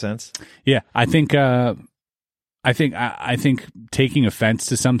 That makes sense. Yeah, I think taking offense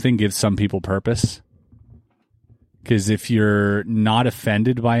to something gives some people purpose. Because if you're not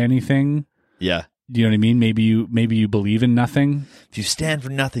offended by anything, yeah, you know what I mean. Maybe you believe in nothing. If you stand for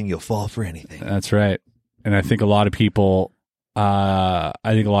nothing, you'll fall for anything. That's right. And I think a lot of people, fall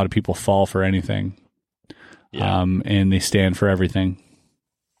for anything. Yeah. And they stand for everything.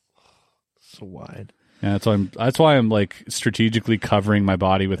 So wide. Yeah, that's why I'm like strategically covering my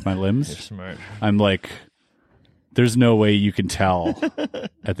body with my limbs. You're smart. I'm like, there's no way you can tell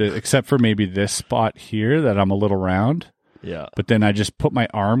except for maybe this spot here that I'm a little round. Yeah. But then I just put my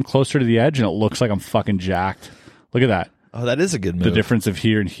arm closer to the edge and it looks like I'm fucking jacked. Look at that. Oh, that is a good move. The difference of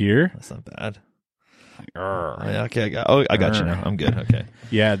here and here. That's not bad. Okay, I got you now. I'm good. Okay.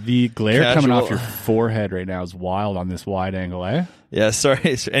 Yeah, the glare coming off your forehead right now is wild on this wide angle, eh? Yeah,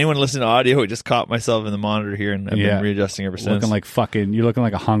 sorry. Anyone listening to audio, I just caught myself in the monitor here, and I've been readjusting ever since. You're looking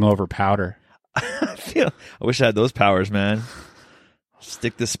like a hungover powder. I wish I had those powers, man.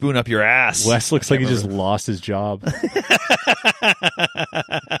 Stick the spoon up your ass. Wes looks like he just lost his job. I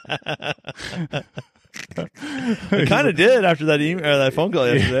kind of did after that email or that phone call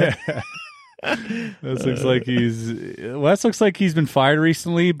yesterday. Wes looks like he's been fired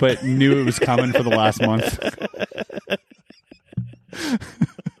recently, but knew it was coming for the last month.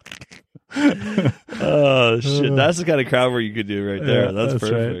 Oh shit! That's the kind of crowd work you could do right there. That's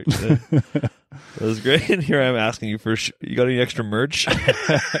perfect. Right. That was great. And here I'm asking you for you got any extra merch?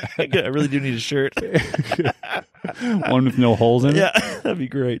 I really do need a shirt. One with no holes in it. Yeah, that'd be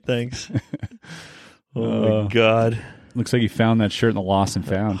great. Thanks. Oh my god! Looks like you found that shirt in the lost and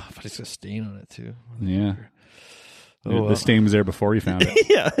found. But it's got a stain on it too. Yeah. The stain was there before you found it.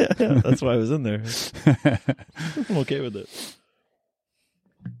 yeah. That's why I was in there. I'm okay with it.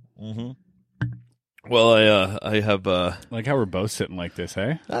 Mm-hmm. Well, I have like how we're both sitting like this,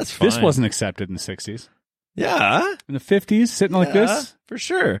 hey? That's fine. This wasn't accepted in the 60s. Yeah. In the 50s, sitting like this? For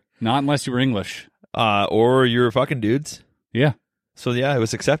sure. Not unless you were English. Or you were fucking dudes. Yeah. So yeah, it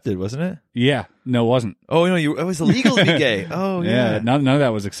was accepted, wasn't it? Yeah. No, it wasn't. Oh no, it was illegal to be gay. Oh yeah. None of that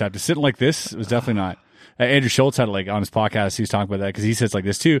was accepted. Sitting like this was definitely not. Andrew Schultz had on his podcast, he was talking about that because he sits like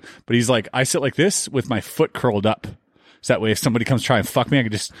this too. But he's like, I sit like this with my foot curled up. So that way if somebody comes try and fuck me, I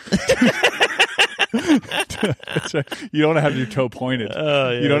can just... That's right. You don't have your toe pointed.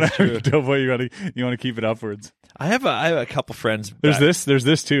 You don't have your toe pointed. You want to keep it upwards. I have a couple friends. There's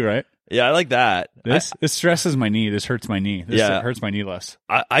this too, right? Yeah, I like that. This stresses my knee. This hurts my knee. This hurts my knee less.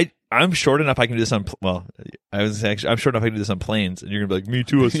 I'm short enough I can do this on. Well, I was actually I'm short enough I can do this on planes, and you're gonna be like, me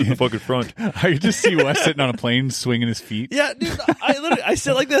too. I sit in the fucking front. I just see Wes sitting on a plane, swinging his feet. Yeah, dude. I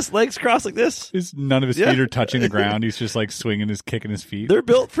sit like this, legs crossed like this. None of his feet are touching the ground. He's just like swinging kicking his feet. They're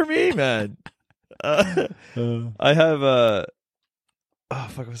built for me, man. I have oh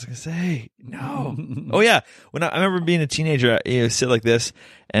fuck, what was I gonna say? No. Oh yeah, when I remember being a teenager, I sit like this,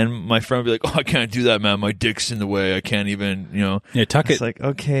 and my friend would be like, "Oh, I can't do that, man. My dick's in the way. I can't even, you know." Yeah, tuck it. It's like,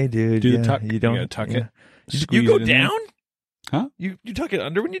 okay, dude. Do the tuck. You don't tuck it. You go down? Huh? You tuck it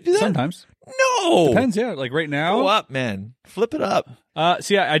under when you do that? Sometimes. No. Depends. Yeah, like right now. Go up, man. Flip it up.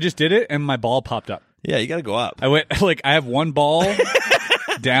 See, I just did it, and my ball popped up. Yeah, you got to go up. I went I have one ball.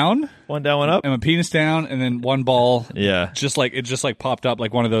 Down, one down, one up, and my penis down, and then one ball. Yeah, just popped up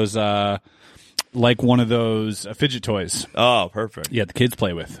like one of those fidget toys. Oh, perfect. Yeah, the kids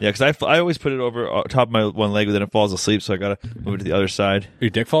play with. Yeah, because I always put it over top of my one leg, but then it falls asleep, so I gotta move it to the other side. Your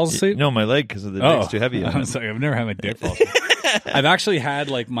dick falls asleep? No, my leg because the dick's too heavy. I'm sorry, I've never had my dick fall asleep. I've actually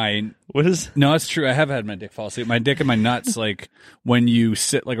had like my what is? No, it's true. I have had my dick fall asleep. My dick and my nuts, like when you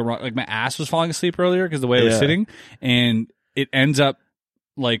sit like my ass was falling asleep earlier because the way I was sitting, and it ends up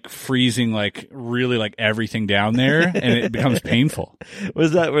like freezing like really like everything down there and it becomes painful.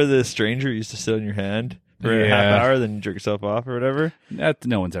 Was that where the stranger used to sit on your hand for a half hour, then you jerk yourself off or whatever.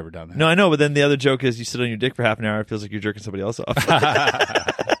 No one's ever done that. No, I know, but then the other joke is you sit on your dick for half an hour. It feels like you're jerking somebody else off.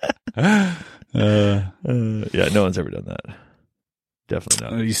 Yeah, no one's ever done that.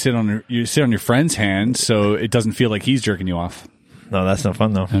 Definitely not. You sit on your friend's hand, so it doesn't feel like he's jerking you off. No, that's no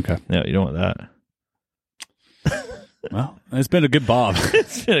fun though. Okay. Yeah, you don't want that. Well, it's been a good Bob.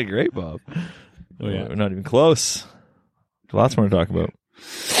 It's been a great Bob. Oh, yeah. We're not even close. Lots more to talk about.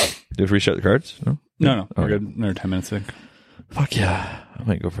 Do we restart the cards? No? No. We're good. Another 10 minutes, I think. Fuck yeah. I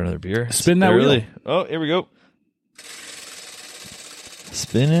might go for another beer. Spin that wheel. Oh, here we go.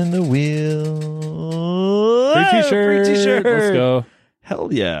 Spinning the wheel. Free t-shirt. Free t-shirt. Let's go.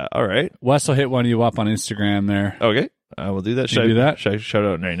 Hell yeah. All right. Wes will hit one of you up on Instagram there. Okay. I will do that. Should I do that? Should I shout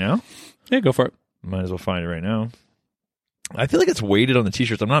out right now? Yeah, go for it. Might as well find it right now. I feel like it's weighted on the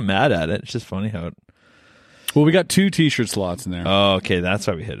t-shirts. I'm not mad at it. It's just funny how it... Well, we got 2 t-shirt slots in there. Oh, okay. That's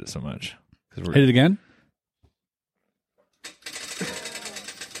why we hit it so much. Hit it again?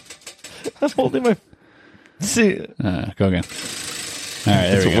 I'm holding my... See... Go again. All right,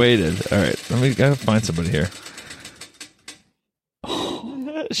 there we go. Weighted. All right. Let me gotta find somebody here.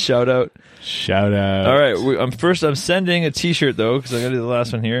 Shout out. All right. I'm sending a t-shirt, though, because I got to do the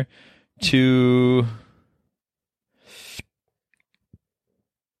last one here, to...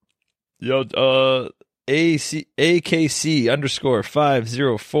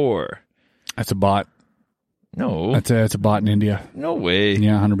 AKC_504. That's a bot. No. That's a bot in India. No way.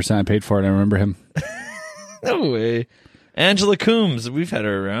 Yeah, 100%. I paid for it. I remember him. No way. Angela Coombs. We've had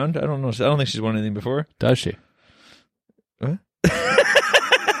her around. I don't know. I don't think she's won anything before. Does she? What?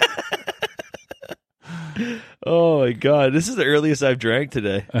 Oh, my God. This is the earliest I've drank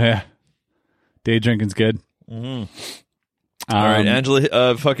today. Oh, yeah. Day drinking's good. Mm-hmm. All right,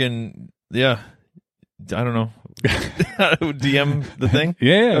 Angela, fucking, yeah. I don't know. DM the thing?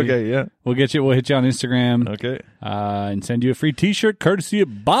 Yeah. Okay, yeah. We'll hit you on Instagram. Okay. And send you a free t-shirt courtesy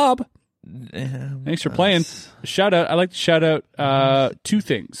of Bob. Thanks for playing. Shout out. I like to shout out 2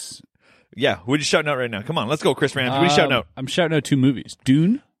 things. Yeah, we're just shouting out right now. Come on, let's go, Chris Rams. What are you shouting out? I'm shouting out 2 movies.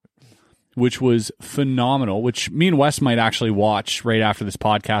 Dune, which was phenomenal, which me and Wes might actually watch right after this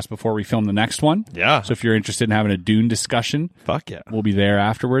podcast before we film the next one. Yeah. So if you're interested in having a Dune discussion, fuck yeah, we'll be there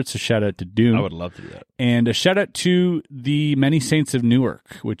afterwards. So shout out to Dune. I would love to do that. And a shout out to The Many Saints of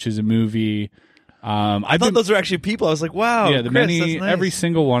Newark, which is a movie... I thought those were actually people. I was like, wow. Yeah, Chris, that's nice. Every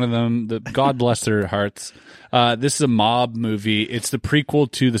single one of them. God bless their hearts. This is a mob movie. It's the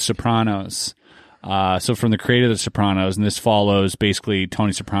prequel to The Sopranos. So from the creator of The Sopranos, and this follows basically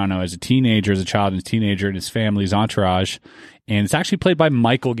Tony Soprano as a teenager, as a child and a teenager, and his family's entourage. And it's actually played by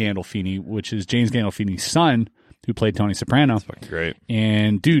Michael Gandolfini, which is James Gandolfini's son, who played Tony Soprano. That's fucking great.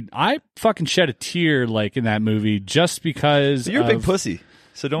 And dude, I fucking shed a tear like in that movie just because you're a big pussy.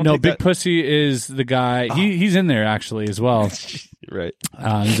 So don't. No, take Big that. Pussy is the guy. Oh. He's in there actually as well. Right.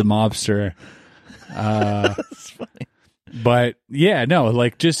 He's a mobster. That's funny. But yeah, no,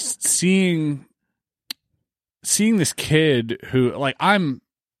 like just seeing this kid who, like, I'm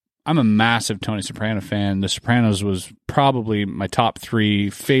a massive Tony Soprano fan. The Sopranos was probably my top 3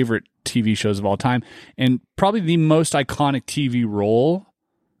 favorite TV shows of all time, and probably the most iconic TV role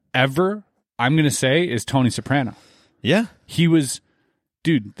ever. I'm gonna say is Tony Soprano. Yeah, he was.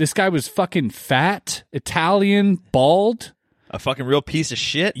 Dude, this guy was fucking fat, Italian, bald. A fucking real piece of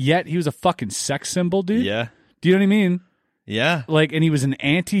shit. Yet he was a fucking sex symbol, dude. Yeah. Do you know what I mean? Yeah. Like, and he was an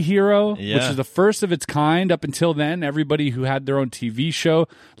anti-hero, yeah. which is the first of its kind. Up until then, everybody who had their own TV show,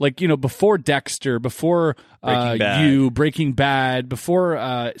 like, you know, before Dexter, before Breaking Bad,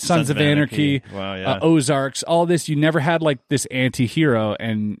 before Sons of Anarchy, wow, yeah. Ozarks, all this, you never had like this anti-hero,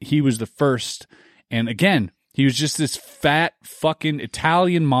 and he was the first. And again, he was just this fat fucking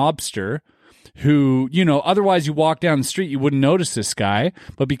Italian mobster who, you know, otherwise you walk down the street, you wouldn't notice this guy.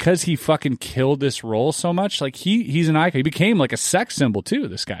 But because he fucking killed this role so much, like he's an icon. He became like a sex symbol too,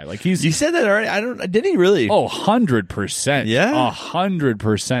 this guy. Like he's... You said that already? Did he really? Oh, 100%. Yeah?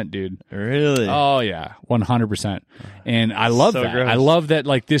 100%, dude. Really? Oh, yeah. 100%. And I love that. Gross. I love that,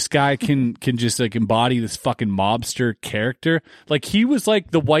 like, this guy can just, like, embody this fucking mobster character. Like, he was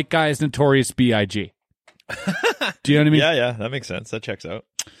like the white guy's Notorious B.I.G. Do you know what I mean? Yeah, that makes sense. That checks out.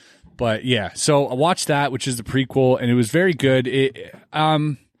 But yeah, so I watched that, which is the prequel, and it was very good. It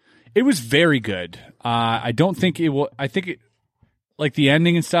was very good. I don't think it will. I think it, like, the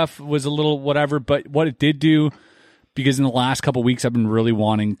ending and stuff was a little whatever, but what it did do, because in the last couple of weeks I've been really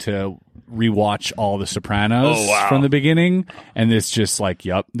wanting to rewatch all the Sopranos from the beginning, and this just like,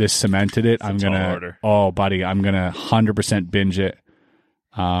 this cemented it. I'm gonna 100% binge it.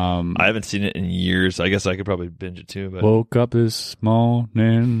 I haven't seen it in years. I guess I could probably binge it too. But woke up this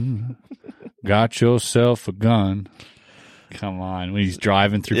morning, got yourself a gun. Come on, when he's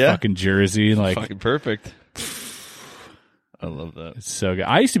driving through fucking Jersey, like fucking perfect. I love that. It's so good.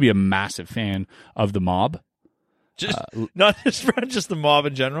 I used to be a massive fan of the Mob. Just not just the Mob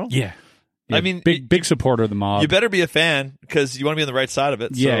in general. Yeah. I mean, big supporter of the Mob. You better be a fan because you want to be on the right side of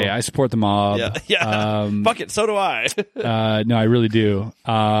it. So. Yeah, I support the Mob. Yeah. Fuck it, so do I. No, I really do.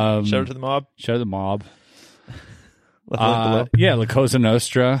 Shout out to the Mob. Shout out to the Mob. Below. Yeah, La Cosa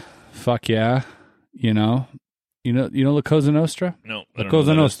Nostra. Fuck yeah. You know La Cosa Nostra? No. La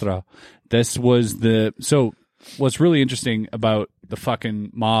Cosa Nostra. This was so what's really interesting about the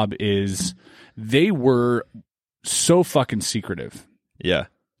fucking Mob is they were so fucking secretive. Yeah.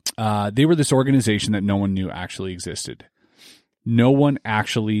 They were this organization that no one knew actually existed. No one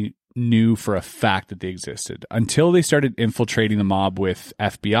actually knew for a fact that they existed until they started infiltrating the Mob with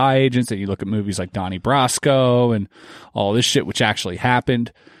FBI agents. And you look at movies like Donnie Brasco and all this shit, which actually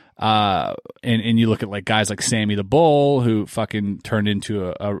happened. And you look at like guys like Sammy the Bull, who fucking turned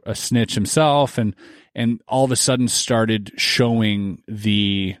into a snitch himself, and all of a sudden started showing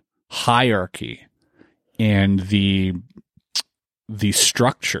the hierarchy and the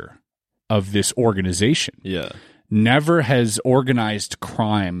structure of this organization. Yeah. Never has organized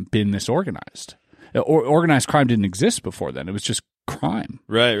crime been this organized. Organized crime didn't exist before then. It was just crime.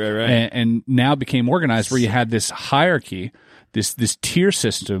 Right. And now became organized, where you had this hierarchy, this tier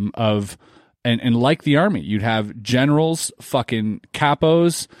system of, and like the army, you'd have generals, fucking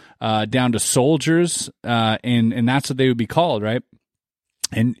capos, down to soldiers, and that's what they would be called, right?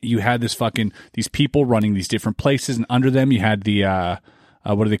 And you had these people running these different places, and under them you had the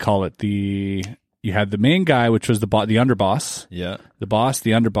what do they call it? You had the main guy, which was the underboss. Yeah. The boss, the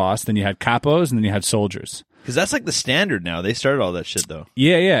underboss. Then you had capos, and then you had soldiers. Because that's like the standard now. They started all that shit, though.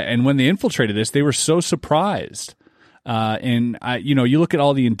 Yeah. And when they infiltrated this, they were so surprised. And you look at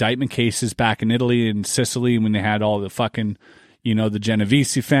all the indictment cases back in Italy and Sicily when they had all the fucking, the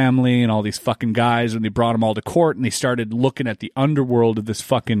Genovese family and all these fucking guys, when they brought them all to court and they started looking at the underworld of this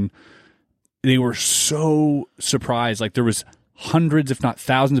fucking, they were so surprised. Like there was hundreds, if not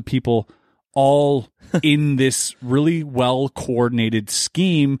thousands of people all in this really well coordinated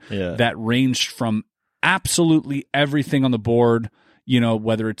scheme that ranged from absolutely everything on the board,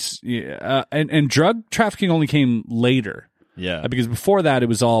 whether it's and drug trafficking only came later. Yeah. Because before that it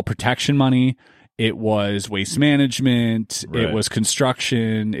was all protection money, it was waste management, it was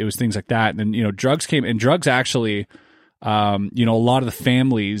construction, it was things like that. And then, drugs came, and drugs actually a lot of the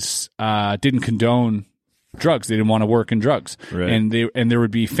families didn't condone drugs. They didn't want to work in drugs. Right. And there would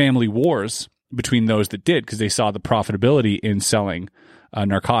be family wars between those that did, because they saw the profitability in selling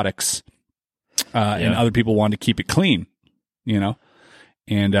narcotics, and other people wanted to keep it clean,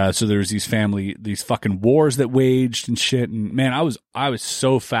 And so there was these fucking wars that waged and shit. And man, I was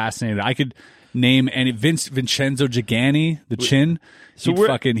so fascinated. I could name any Vincenzo Gigani, the chin. So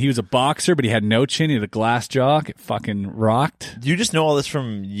he was a boxer, but he had no chin. He had a glass jaw. It fucking rocked. Do you just know all this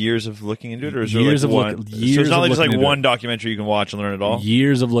from years of looking into it, or is years there of one? Years so it's not of like just like one it. documentary you can watch and learn it all.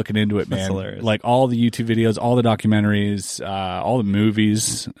 Years of looking into it, man. That's hilarious. Like all the YouTube videos, all the documentaries, all the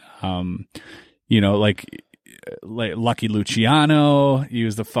movies. Like Lucky Luciano. He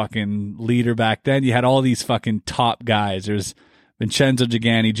was the fucking leader back then. You had all these fucking top guys. There's Vincenzo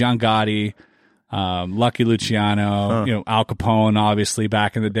Gigani, John Gotti, Lucky Luciano, Al Capone, obviously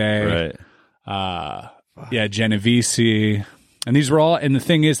back in the day. Right. Genovese. And these were all, and the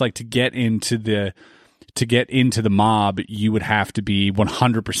thing is, like, to get into the Mob, you would have to be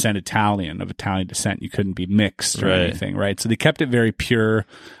 100% Italian, of Italian descent. You couldn't be mixed or anything, right? So they kept it very pure,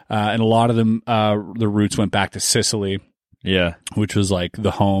 and a lot of them, the roots went back to Sicily, which was like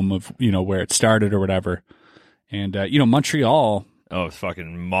the home of where it started or whatever. And Montreal. Oh, it's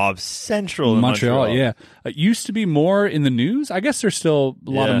fucking Mob Central in Montreal. Yeah, it used to be more in the news. I guess there's still a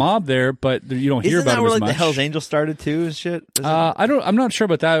lot of mob there, but you don't hear about it as much. Isn't that where the Hells Angels started too and shit? I'm not sure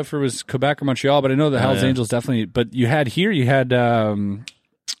about that, if it was Quebec or Montreal, but I know the Hells Angels definitely. But you had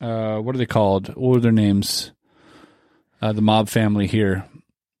what are they called? What were their names? The mob family here.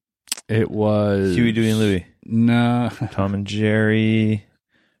 It was Huey, Dewey, and Louie. No, Tom and Jerry,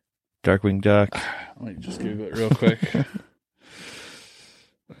 Darkwing Duck. Let me just Google it real quick.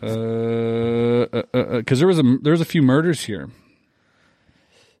 Because there was a few murders here.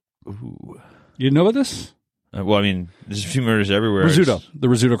 Ooh, you didn't know about this? Well, I mean, there's a few murders everywhere. Rizzuto, the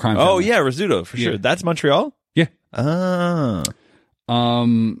Rizzuto crime family. Oh yeah, Rizzuto for sure. That's Montreal. Yeah. Ah.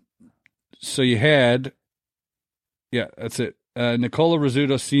 So you had, that's it. Nicola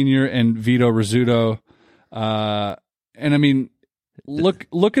Rizzuto Sr. and Vito Rizzuto. And I mean,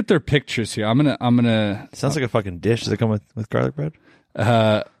 look at their pictures here. I'm gonna. Sounds like a fucking dish. Does it come with garlic bread?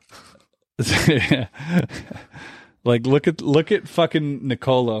 Like look at fucking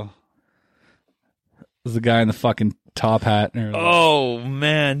Nicolo. Was the guy in the fucking top hat? Oh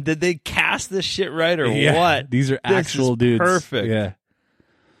man, did they cast this shit right or what? These are actual dudes. Perfect. Yeah.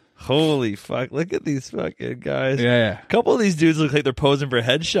 Holy fuck! Look at these fucking guys. Yeah. A couple of these dudes look like they're posing for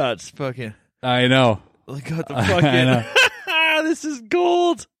headshots. Fucking. I know. Look at the fucking. I know. This is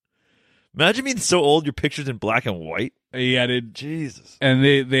gold. Imagine being so old, your picture's in black and white. Yeah, dude. Jesus. And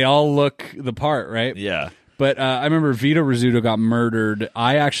they all look the part, right? Yeah. But I remember Vito Rizzuto got murdered.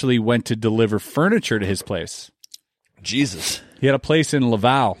 I actually went to deliver furniture to his place. Jesus. He had a place in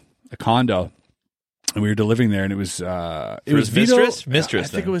Laval, a condo, and we were delivering there. And it was his Vito. Mistress.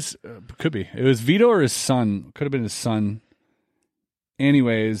 I think it was could be. It was Vito or his son. Could have been his son.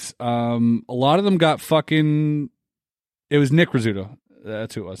 Anyways, a lot of them got fucking. It was Nick Rizzuto.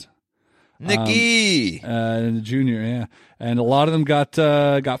 That's who it was. Nicky, the junior, yeah, and a lot of them got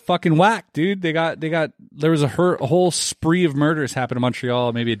fucking whacked, dude. They got. There was a whole spree of murders happened in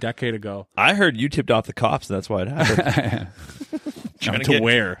Montreal maybe a decade ago. I heard you tipped off the cops, and that's why it happened.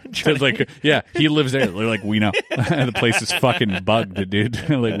 Where? Like, yeah, he lives there. They're like, we know. The place is fucking bugged, dude.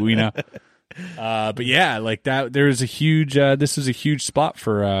 Like, we know. But yeah, like that. There's a huge. This is a huge spot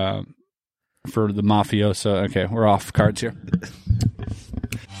for the mafioso. Okay, we're off cards here.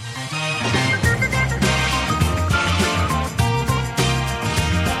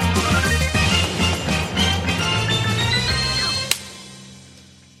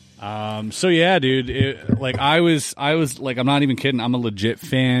 So yeah, dude, like I was like, I'm not even kidding. I'm a legit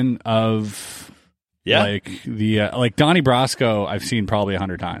fan of, like the, like Donnie Brasco. I've seen probably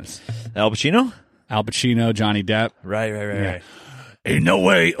 100 times. Al Pacino, Johnny Depp. Right. Ain't no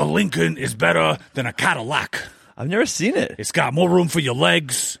way a Lincoln is better than a Cadillac. I've never seen it. It's got more room for your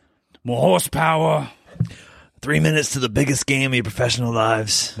legs, more horsepower. 3 minutes to the biggest game of your professional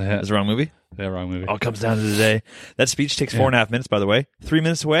lives. Yeah. Is the wrong movie? Yeah, wrong movie. All comes down to today. That speech takes 4.5 minutes, by the way. 3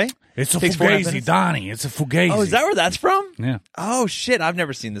 minutes away. It's a Takes 4.5 Fugazi, minutes. Donnie. It's a Fugazi. Oh, is that where that's from? Yeah. Oh, shit. I've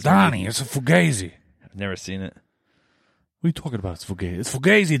never seen this Donnie, movie. it's a Fugazi. I've never seen it. What are you talking about? It's Fugazi. It's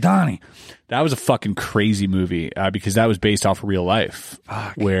Fugazi, Donnie. That was a fucking crazy movie because that was based off of real life.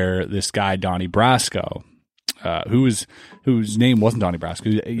 Fuck. Where this guy, Donnie Brasco, whose name wasn't Donnie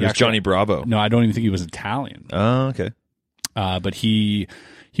Brasco. It was Johnny Bravo. No, I don't even think he was Italian. Oh, okay. But he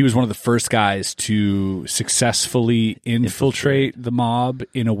was one of the first guys to successfully infiltrate the mob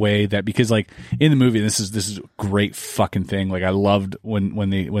in a way that, because like in the movie, this is a great fucking thing. Like I loved when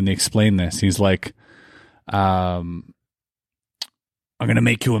they explain this. He's like, I'm gonna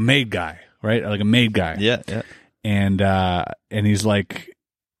make you a made guy, right? Like a made guy. Yeah. And he's like,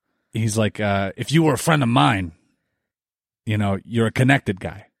 if you were a friend of mine, you know, you're a connected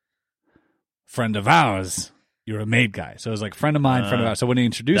guy. Friend of ours, you're a made guy. So it was like friend of mine, friend of ours. So when he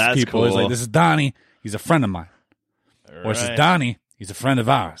introduced people, it's like, this is Donnie, he's a friend of mine. Right. Or this is Donnie, he's a friend of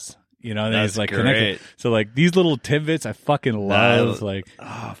ours. You know, and he's like connected. So like these little tidbits I fucking love. Like,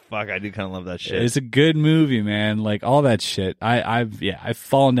 oh fuck, I do kind of love that shit. It's a good movie, man. Like all that shit. I've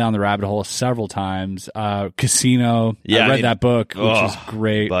fallen down the rabbit hole several times. Casino. Yeah, I read that book, which is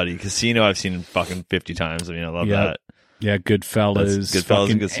great. Buddy, Casino I've seen fucking 50 times. I mean, I love that. Yeah, Goodfellas. Goodfellas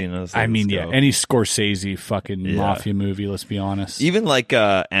and Casinos. I mean, yeah, any Scorsese fucking mafia movie, let's be honest. Even like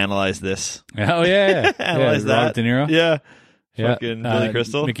Analyze This. Oh, yeah. Analyze that. Robert De Niro. Yeah. Yeah. Fucking Billy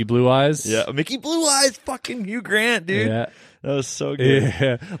Crystal. Mickey Blue Eyes. Yeah. Mickey Blue Eyes. Fucking Hugh Grant, dude. Yeah. That was so good.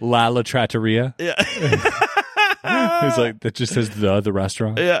 Yeah. Lala Trattoria. Yeah. It's like, that just says the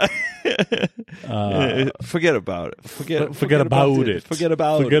restaurant. Yeah. Forget about it. Forget about it. Forget about it. Forget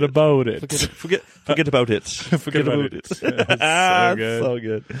about it. Forget about it. Forget about it. So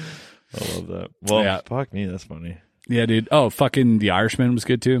good. I love that. Well, fuck me, that's funny. Yeah, dude. Oh, fucking The Irishman was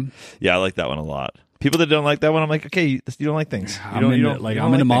good too. Yeah, I like that one a lot. People that don't like that one, I'm like, okay, you don't like things. I'm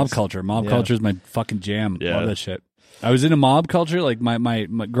into mob culture. Mob culture is my fucking jam. Yeah. Love that shit. I was into mob culture. Like my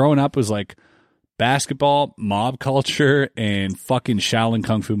growing up was like basketball, mob culture, and fucking Shaolin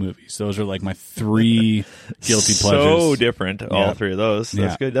Kung Fu movies. Those are like my three guilty pleasures. So different, all three of those.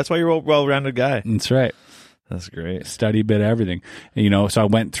 That's good. That's why you're a well-rounded guy. That's right. That's great. Study a bit of everything. You know, so I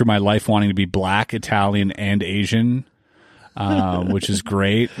went through my life wanting to be black, Italian, and Asian, which is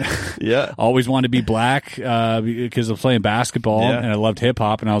great. Yeah. Always wanted to be black because I was playing basketball and I loved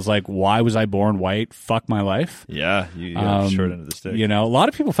hip-hop, and I was like, why was I born white? Fuck my life. Yeah. You got short end of the stick. You know, a lot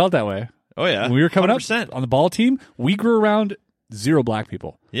of people felt that way. Oh, yeah. When we were coming 100%. up on the ball team, we grew around 0 black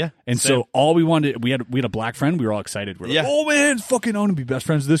people. Yeah. And so all we wanted, we had a black friend. We were all excited. We were like, oh man, fucking I want to be best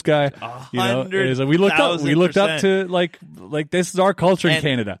friends with this guy. 100,000%. So we looked up to like this is our culture in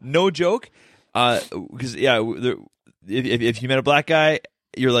Canada. No joke. Because if you met a black guy,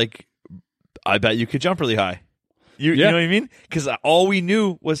 you're like, I bet you could jump really high. You know what I mean? Because all we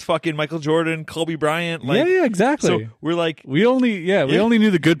knew was fucking Michael Jordan, Kobe Bryant. Like, yeah, exactly. So we're like, we only knew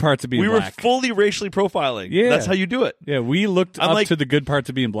the good parts of being black. We were fully racially profiling. Yeah, that's how you do it. Yeah, we looked up to the good parts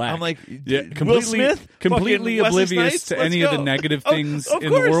of being black. I'm like, completely, Will Smith, completely oblivious to any of the negative things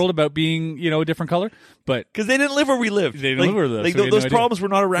in the world about being, a different color. But because they didn't live where we lived, they didn't live where we lived. Like, those problems were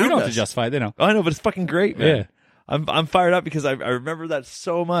not around. We don't us. have to justify it. They know. I know, but it's fucking great, man. Yeah. I'm fired up because I remember that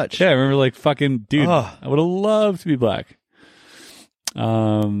so much. Yeah, I remember like fucking dude. I would have loved to be black.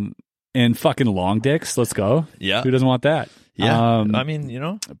 And fucking long dicks. Let's go. Yeah. Who doesn't want that? Yeah. I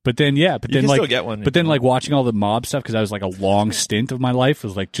mean, But then, you can like, still get one. But then, like, watching all the mob stuff, because I was like a long stint of my life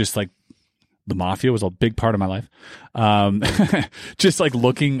was like just like the Mafia was a big part of my life. Just like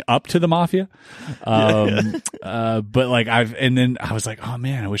looking up to the Mafia. But like then I was like, oh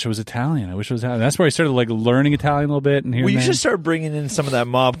man, I wish I was Italian. That's where I started like learning Italian a little bit. And you should start bringing in some of that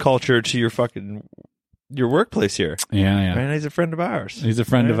mob culture to your workplace here. Yeah. Right? He's a friend of ours. He's a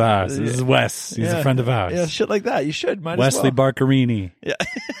friend of ours. This is Wes. He's a friend of ours. Yeah, shit like that. You should. Wesley Barcarini. Yeah.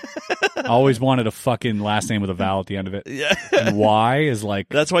 Always wanted a fucking last name with a vowel at the end of it. Yeah. And Y is like...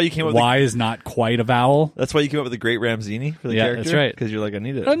 That's why you came up Y is not quite a vowel. That's why you came up with the Great Ramzini for the character? That's right. Because you're like, I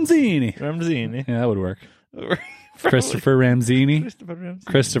need it. Ramzini. Yeah, that would work. Christopher Ramzini.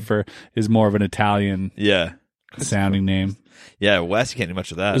 Christopher is more of an Italian sounding name. Yeah, Wes, you can't do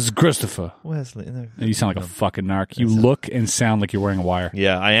much of that. This is Christopher. Wesley. You sound like a fucking narc. You look and sound like you're wearing a wire.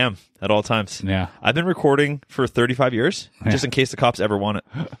 Yeah, I am at all times. Yeah. I've been recording for 35 years, just in case the cops ever want it.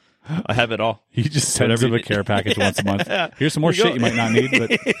 I have it all. You just send them a care package once a month. Here's some more shit you might not need, but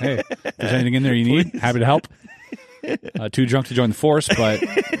hey, if there's anything in there you need, happy to help. Too drunk to join the force, but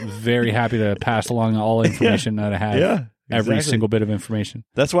very happy to pass along all information that I have. Yeah, exactly. Every single bit of information.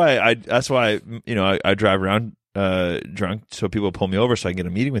 That's why I drive around drunk so people pull me over so I can get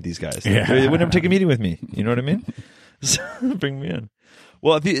a meeting with these guys. Yeah. They would never take a meeting with me. You know what I mean? So, bring me in.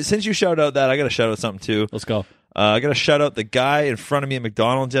 Well, since you shout out that, I got to shout out something too. Let's go. I got to shout out the guy in front of me at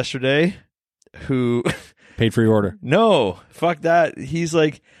McDonald's yesterday who paid for your order. No, fuck that. He's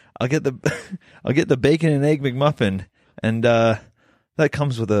like, I'll get the bacon and egg McMuffin, and that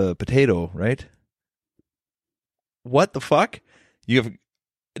comes with a potato, right? What the fuck? This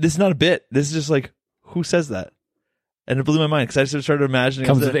is not a bit. This is just like, who says that? And it blew my mind because I just started imagining.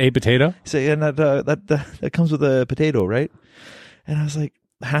 Comes with a potato? Say, and that comes with a potato, right? And I was like,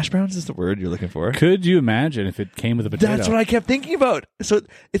 hash browns is the word you're looking for. Could you imagine if it came with a potato? That's what I kept thinking about. So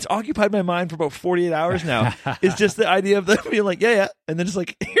it's occupied my mind for about 48 hours now. It's just the idea of them being like, yeah. And then just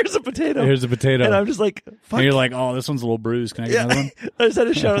like, here's a potato. Here's a potato. And I'm just like, fuck. And you're like, oh, this one's a little bruised. Can I get another one? I just had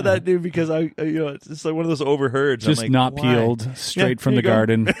to shout at that dude because it's just like one of those overheards. Just I'm like, not why? peeled, straight from the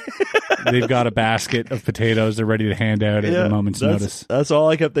garden. They've got a basket of potatoes they're ready to hand out at a moment's notice. That's all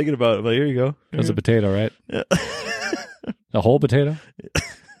I kept thinking about. I'm like, here you go. That's a potato, right? Yeah. A whole potato?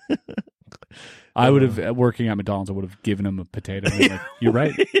 I would have, working at McDonald's, I would have given him a potato. Like, you're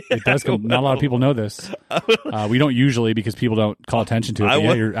right. It does come. Not a lot of people know this. We don't usually because people don't call attention to it. But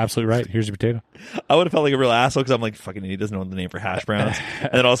yeah, you're absolutely right. Here's your potato. I would have felt like a real asshole because I'm like, fucking, he doesn't know the name for hash browns.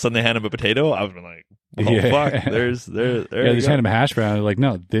 And then all of a sudden they hand him a potato. I would have been like, oh, fuck. There they just hand him a hash brown. They're like,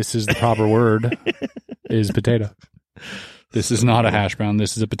 no, this is the proper word is potato. This is not a hash brown.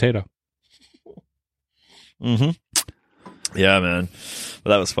 This is a potato. Mm-hmm. Yeah, man.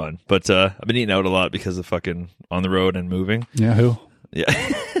 Well, that was fun. But I've been eating out a lot because of fucking on the road and moving. Yeah, who? Yeah.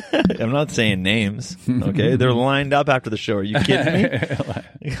 I'm not saying names, okay? They're lined up after the show. Are you kidding me?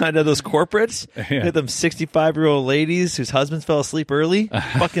 You kind of those corporates. You got them 65-year-old ladies whose husbands fell asleep early,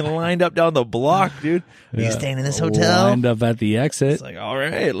 fucking lined up down the block, dude. Are you staying in this hotel? Lined up at the exit. It's like, all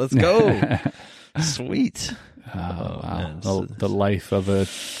right, let's go. Sweet. Wow. The life of a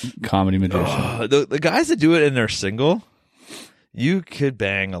comedy magician. The guys that do it and they're single, you could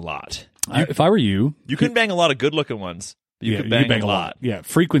bang a lot. If I were you couldn't bang a lot of good-looking ones. You could bang a lot. Yeah,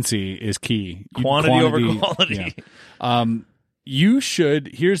 frequency is key. Quantity over quality. Yeah. You should.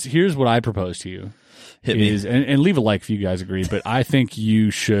 Here's what I propose to you. Hit me. And leave a like if you guys agree. But I think you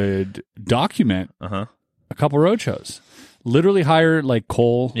should document a couple road shows. Literally hire like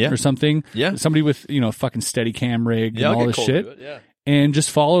Cole or something. Yeah. Somebody with fucking steady cam rig and all this shit. Yeah. And just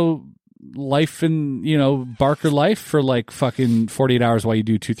follow life and Barker life for like fucking 48 hours while you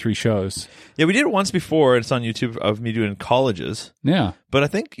do 2-3 shows. Yeah, we did it once before. It's on YouTube of me doing colleges. Yeah, but I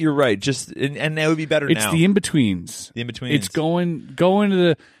think you're right. Just and that would be better. It's now. The in betweens. The in betweens. It's going to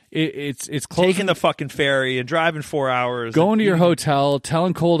the. It's closing, taking the fucking ferry and driving 4 hours. Going to your hotel,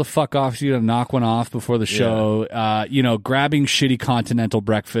 telling Cole to fuck off so you to knock one off before the show. Grabbing shitty continental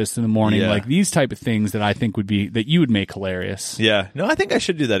breakfast in the morning, like these type of things that I think that you would make hilarious. Yeah, no, I think I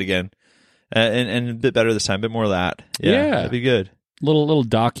should do that again. and a bit better this time, a bit more of that. Yeah, that'd be good. Little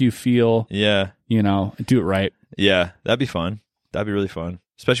docu feel. Yeah, do it right. Yeah, that'd be fun. That'd be really fun,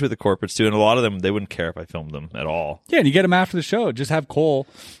 especially with the corporates too. And a lot of them, they wouldn't care if I filmed them at all. Yeah, and you get them after the show. Just have Cole.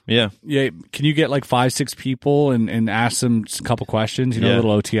 Yeah. Can you get like 5-6 people and ask them a couple questions?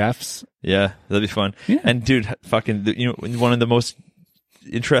 Little OTFs. Yeah, that'd be fun. Yeah. And dude, one of the most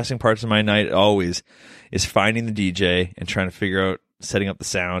interesting parts of my night always is finding the DJ and trying to figure out setting up the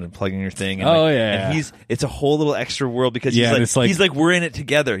sound and plugging your thing. And and it's a whole little extra world because he's like we're in it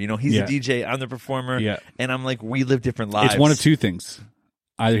together. He's a DJ, I'm the performer, and I'm like, we live different lives. It's one of two things: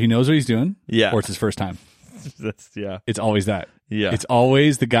 either he knows what he's doing, or it's his first time. It's always that. Yeah, it's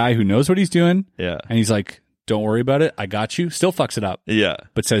always the guy who knows what he's doing. Yeah, and he's like, "Don't worry about it, I got you." Still fucks it up. Yeah,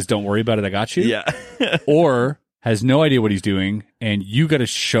 but says, "Don't worry about it, I got you." Yeah, or has no idea what he's doing, and you got to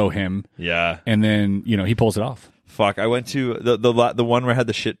show him. Yeah, and then he pulls it off. Fuck! I went to the one where I had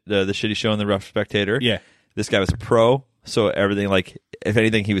the shitty show in the Rough Spectator. Yeah, this guy was a pro, so everything, like, if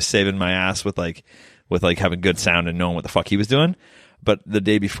anything, he was saving my ass with having good sound and knowing what the fuck he was doing. But the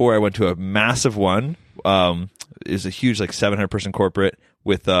day before, I went to a massive one. It was a huge, like, 700-person corporate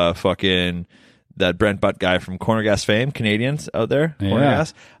with fucking that Brent Butt guy from Corner Gas fame, Canadians out there. Corner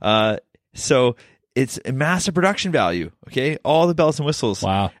Gas. So it's a massive production value, okay? All the bells and whistles.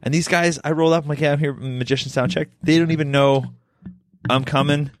 Wow. And these guys, I roll up, I'm like, yeah, I'm here, magician sound check. They don't even know I'm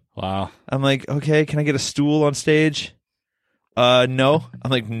coming. Wow. I'm like, okay, can I get a stool on stage? No.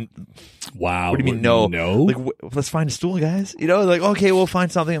 I'm like, wow. What do you mean no? No. Like, let's find a stool, guys. Like, okay, we'll find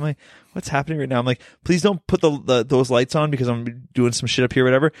something. I'm like, what's happening right now? I'm like, please don't put those lights on because I'm doing some shit up here,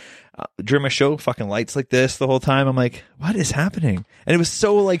 whatever. During my show, fucking lights like this the whole time. I'm like, what is happening? And it was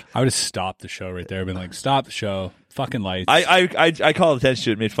so like, I would have stopped the show right there. Been like, stop the show. Fucking lights. I called attention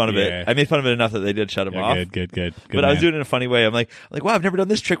to it, made fun of it. I made fun of it enough that they did shut him off. Good. But I was doing it in a funny way. I'm like, wow, I've never done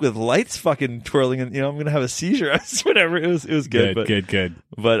this trick with lights fucking twirling, and I'm gonna have a seizure. Whatever. It was good. Good.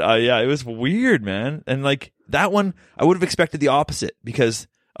 But yeah, it was weird, man. And like that one, I would have expected the opposite because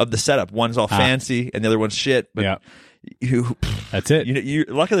of the setup. One's all fancy, and the other one's shit. But that's it. You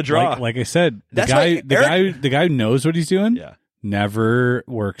luck of the draw. Like I said, the guy who knows what he's doing. Yeah. Never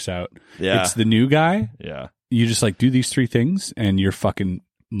works out. Yeah. It's the new guy. Yeah. You just like do these 3 things and you're fucking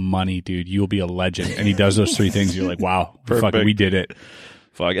money, dude. You'll be a legend. And he does those 3 things. You're like, wow, fucking, we did it.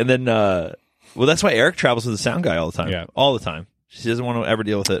 Fuck. And then, that's why Eric travels with the sound guy all the time. Yeah. All the time. She doesn't want to ever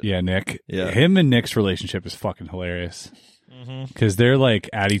deal with it. Yeah, Nick. Yeah. Him and Nick's relationship is fucking hilarious. Because they're like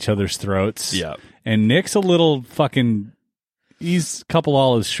at each other's throats. Yeah. And Nick's a little fucking... He's a couple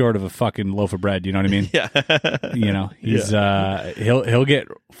olives short of a fucking loaf of bread. You know what I mean? Yeah. He's he'll get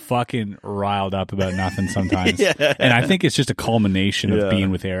fucking riled up about nothing sometimes. And I think it's just a culmination of being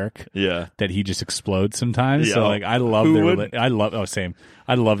with Eric. Yeah. That he just explodes sometimes. Yeah. So like I love same.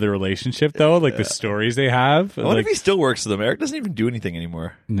 I love their relationship though. Like the stories they have. I wonder if he still works with them. Eric doesn't even do anything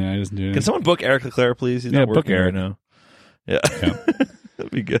anymore. No, he doesn't do anything. Can someone book Eric Leclerc, please? He's not book working Eric right now. Yeah.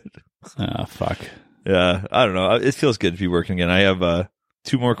 That'd be good. Oh fuck. Yeah, I don't know. It feels good to be working again. I have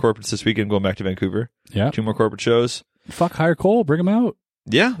 2 more corporates this weekend going back to Vancouver. Yeah. 2 more corporate shows. Fuck, hire Cole. Bring him out.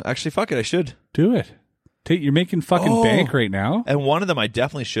 Yeah, actually, fuck it. I should. Do it. You're making fucking bank right now. And one of them I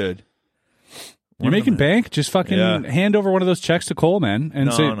definitely should. You're making bank? Just fucking hand over one of those checks to Cole, man.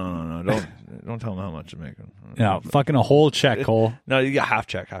 And say, No. Don't tell him how much I'm making. No, fucking a whole check, Cole. No, you got half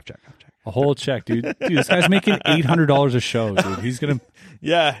check. A whole check, dude. Dude, this guy's making $800 a show, dude. He's going to...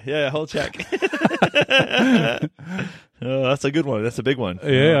 Yeah, whole check. Oh, that's a good one. That's a big one.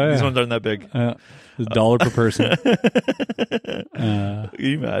 Yeah. These ones aren't that big. $1 per person. Can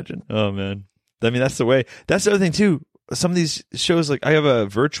you imagine? Oh, man. I mean, that's the way. That's the other thing, too. Some of these shows, like I have a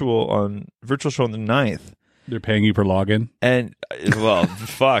virtual show on the 9th. They're paying you per login? And, well,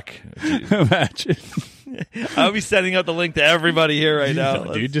 fuck. Imagine. I'll be sending out the link to everybody here right now.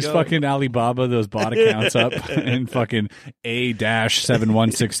 Dude, just fucking Alibaba those bot accounts up and fucking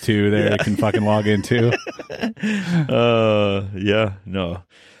A-7162 there can fucking log into. Yeah, no.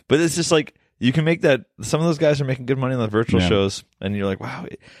 But it's just like, you can make that, some of those guys are making good money on the virtual shows, and you're like, wow,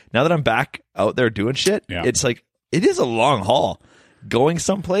 now that I'm back out there doing shit, it's like, it is a long haul. Going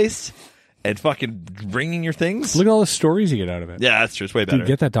someplace and fucking bringing your things. Look at all the stories you get out of it. Yeah, that's true. It's way better. Dude,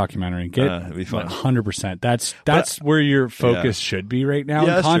 get that documentary. It'd be fun. 100%. That's where your focus should be right now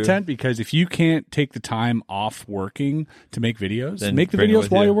in content, because if you can't take the time off working to make videos, then make the videos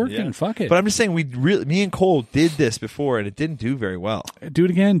while you're working. Yeah. Fuck it. But I'm just saying, me and Cole did this before, and it didn't do very well. Do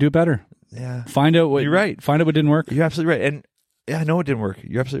it again. Do it better. Yeah. Find out what... You're right. Find out what didn't work. You're absolutely right. And yeah, I know it didn't work.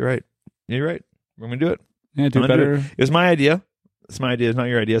 You're absolutely right. You're right. We're going to do it. Yeah, do it better. It was my idea. It's my idea. It's not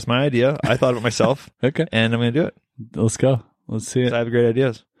your idea. It's my idea. I thought of it myself. Okay. And I'm going to do it. Let's go. Let's see it. I have great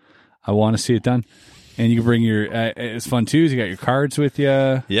ideas. I want to see it done. And you can bring your. It's fun too. You got your cards with you.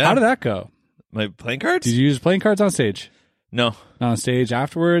 Yeah. How did that go? My playing cards? Did you use playing cards on stage? No. Not on stage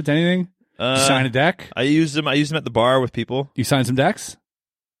afterwards? Anything? Did you sign a deck? I used them at the bar with people. You signed some decks?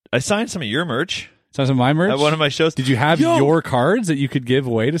 I signed some of your merch. Signed some of my merch? At one of my shows. Did you have your cards that you could give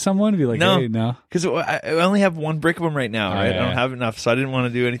away to someone? Be like, no. Hey, no. Because I only have one brick of them right now, right? Yeah. I don't have enough, so I didn't want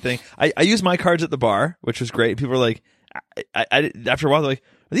to do anything. I used my cards at the bar, which was great. People were like, I after a while, they're like,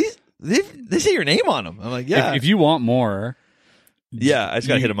 are these... They say your name on them. I'm like, yeah. If you want more... Yeah, I just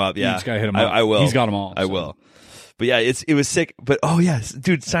got to hit him up. Yeah. You just got to hit him up. I will. He's got them all. I will. But yeah, it was sick. But oh yeah,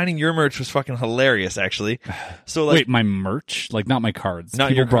 dude, signing your merch was fucking hilarious, actually. So like, wait, my merch, like not my cards. Not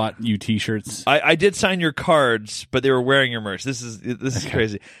People your brought you T-shirts. I did sign your cards, but they were wearing your merch. This is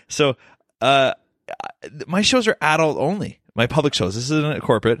crazy. So, my shows are adult only. My public shows. This isn't a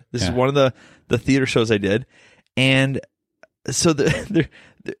corporate. This is one of the theater shows I did, and so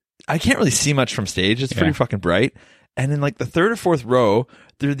I can't really see much from stage. It's pretty fucking bright. And in like the third or fourth row,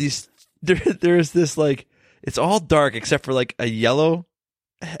 there's this like. It's all dark except for like a yellow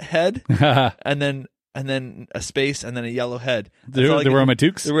head, and then a space, and then a yellow head. They're wearing my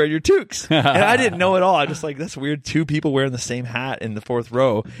toques? They're wearing your toques. And I didn't know at all. I just like, that's weird. Two people wearing the same hat in the fourth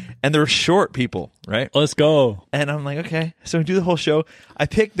row, and they're short people, right? Let's go. And I'm like, okay. So we do the whole show. I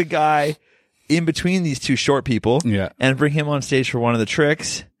pick the guy in between these two short people, and bring him on stage for one of the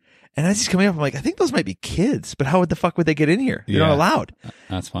tricks. And as he's coming up, I'm like, I think those might be kids, but how the fuck would they get in here? They're not allowed.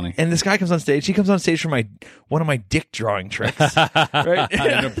 That's funny. And this guy comes on stage. He comes on stage for one of my dick drawing tricks. Right?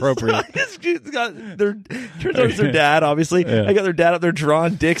 Inappropriate. Turns out it's their dad, obviously. Yeah. I got their dad up there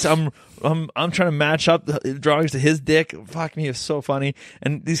drawing dicks. I'm trying to match up the drawings to his dick. Fuck me, it's so funny.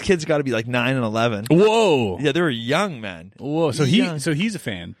 And these kids got to be like 9 and 11. Whoa. Yeah, they were young, man. Whoa. So he's a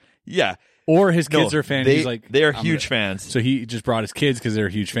fan. Yeah. Or his kids are fans. He's like, they are huge fans. So he just brought his kids because they're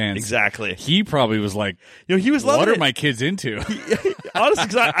huge fans. Exactly. He probably was like, he was loving what are it. my kids into? Honestly,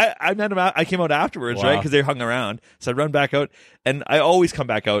 because I met him out. I came out afterwards, right? Because they hung around. So I'd run back out, and I always come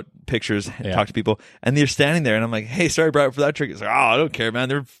back out, pictures, and talk to people, and they're standing there, and I'm like, hey, sorry, bro, for that trick. It's like, oh, I don't care, man.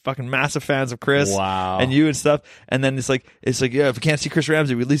 They're fucking massive fans of Chris, and you and stuff. And then it's like, yeah, if we can't see Chris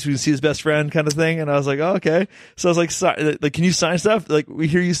Ramsey, at least we can see his best friend, kind of thing. And I was like, oh, okay. So I was like, can you sign stuff? Like, we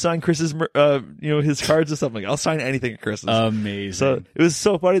hear you sign Chris's, his cards and stuff. I'm like, I'll sign anything at Chris's. Amazing. So it was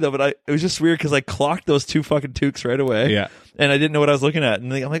so funny though, but it was just weird because I clocked those two fucking toques right away. Yeah. And I didn't know what I was looking at.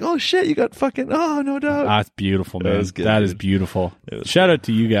 And I'm like, oh shit, you got fucking, oh, no doubt. That's beautiful, man. Was good, that is beautiful. Shout out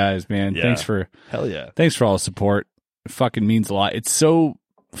to you guys, man. Yeah. Thanks for all the support. It fucking means a lot. It's so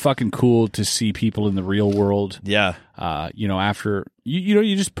fucking cool to see people in the real world. Yeah. After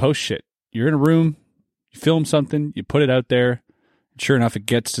you just post shit. You're in a room, you film something, you put it out there. Sure enough, it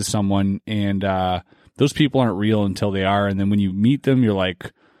gets to someone, and those people aren't real until they are. And then when you meet them, you're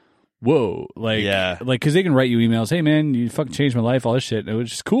like, whoa, because they can write you emails, hey man, you fucking changed my life, all this shit. It was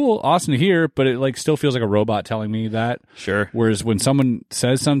just cool, awesome to hear, but it like still feels like a robot telling me that. Sure. Whereas when someone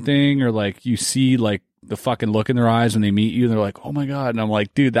says something, or like you see like the fucking look in their eyes when they meet you, and they're like, oh my god, and I'm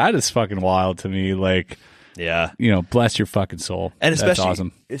like, dude, that is fucking wild to me. Like, yeah, bless your fucking soul. And that's especially,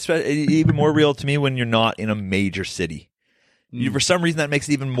 awesome. It's even more real to me when you're not in a major city. For some reason, that makes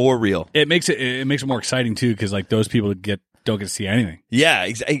it even more real. It makes it more exciting too, because like those people don't get to see anything. Yeah,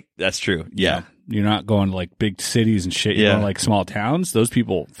 exactly. That's true. Yeah. You're not going to like big cities and shit. You're going to like small towns. Those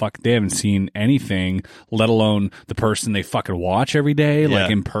people, they haven't seen anything, let alone the person they fucking watch every day,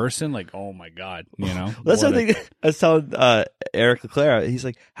 like in person. Like, oh my God, That's the thing I was telling Eric Leclerc. He's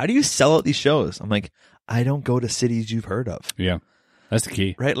like, how do you sell out these shows? I'm like, I don't go to cities you've heard of. Yeah, that's the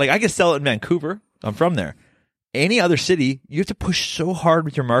key. Right? Like, I can sell it in Vancouver. I'm from there. Any other city, you have to push so hard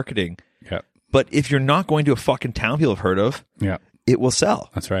with your marketing. Yeah. But if you're not going to a fucking town people have heard of, it will sell.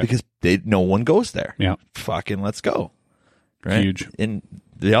 That's right. Because no one goes there. Yeah. Fucking let's go. Right? Huge. And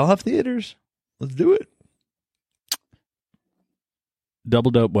they all have theaters. Let's do it.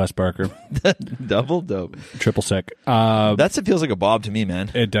 Double dope, Wes Barker. Double dope. Triple sec. It feels like a bob to me,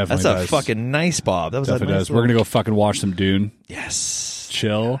 man. It definitely does. does. A fucking nice bob. That was definitely nice does. We're going to go fucking watch some Dune. Yes.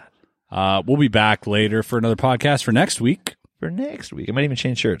 Chill. We'll be back later for another podcast for next week. I might even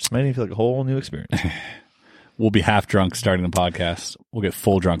change shirts. Might even feel like a whole new experience. We'll be half drunk starting the podcast. We'll get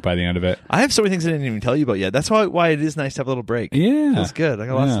full drunk by the end of it. I have so many things I didn't even tell you about yet. That's why it is nice to have a little break. Yeah. That's good. I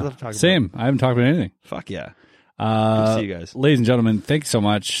got lots of stuff to talk about. Same. I haven't talked about anything. Fuck yeah. Good to see you guys. Ladies and gentlemen, thank you so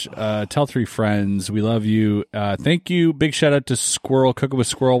much. Tell 3 friends. We love you. Thank you. Big shout out to Squirrel, Cooking with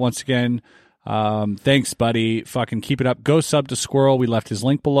Squirrel once again. Thanks, buddy. Fucking keep it up. Go sub to Squirrel. We left his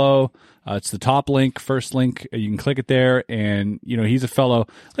link below. It's the top link, first link. You can click it there, and he's a fellow.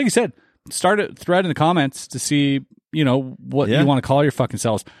 Like you said, start a thread in the comments to see what you want to call your fucking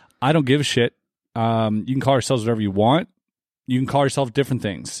selves. I don't give a shit. You can call yourselves whatever you want. You can call yourself different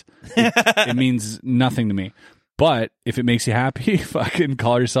things. It means nothing to me. But if it makes you happy, fucking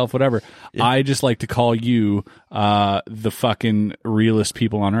call yourself whatever. Yeah. I just like to call you the fucking realest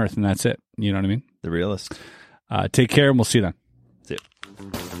people on earth, and that's it. You know what I mean? The realest. Take care, and we'll see you then. See you.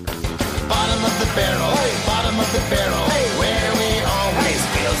 Bottom of the barrel, bottom of the barrel, where we always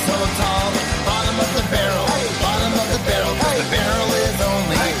feel so tall. Bottom of the barrel, bottom of the barrel, 'cause the barrel is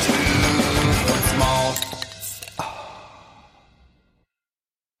only 2 foot small.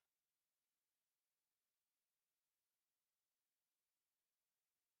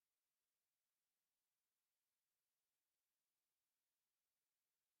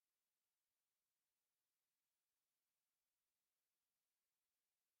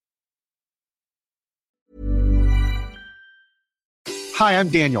 Hi, I'm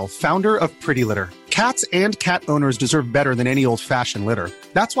Daniel, founder of Pretty Litter. Cats and cat owners deserve better than any old-fashioned litter.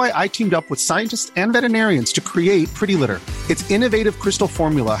 That's why I teamed up with scientists and veterinarians to create Pretty Litter. Its innovative crystal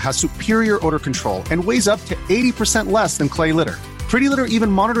formula has superior odor control and weighs up to 80% less than clay litter. Pretty Litter even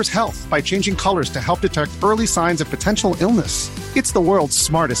monitors health by changing colors to help detect early signs of potential illness. It's the world's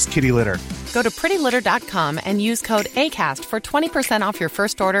smartest kitty litter. Go to prettylitter.com and use code ACAST for 20% off your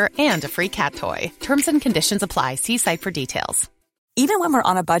first order and a free cat toy. Terms and conditions apply. See site for details. Even when we're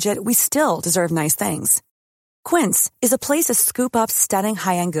on a budget, we still deserve nice things. Quince is a place to scoop up stunning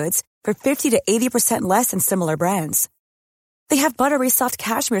high-end goods for 50 to 80% less than similar brands. They have buttery soft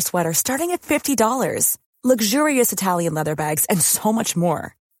cashmere sweaters starting at $50, luxurious Italian leather bags, and so much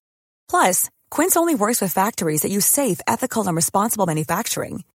more. Plus, Quince only works with factories that use safe, ethical, and responsible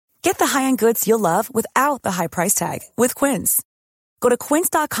manufacturing. Get the high-end goods you'll love without the high price tag with Quince. Go to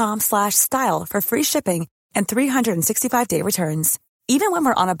quince.com/style for free shipping and 365-day returns. Even when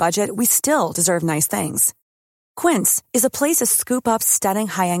we're on a budget, we still deserve nice things. Quince is a place to scoop up stunning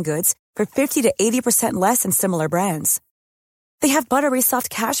high-end goods for 50 to 80% less than similar brands. They have buttery soft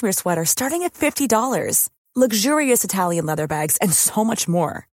cashmere sweaters starting at $50, luxurious Italian leather bags, and so much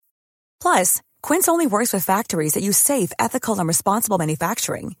more. Plus, Quince only works with factories that use safe, ethical, and responsible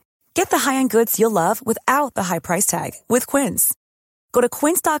manufacturing. Get the high-end goods you'll love without the high price tag with Quince. Go to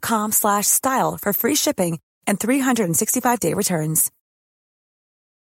quince.com/style for free shipping and 365-day returns.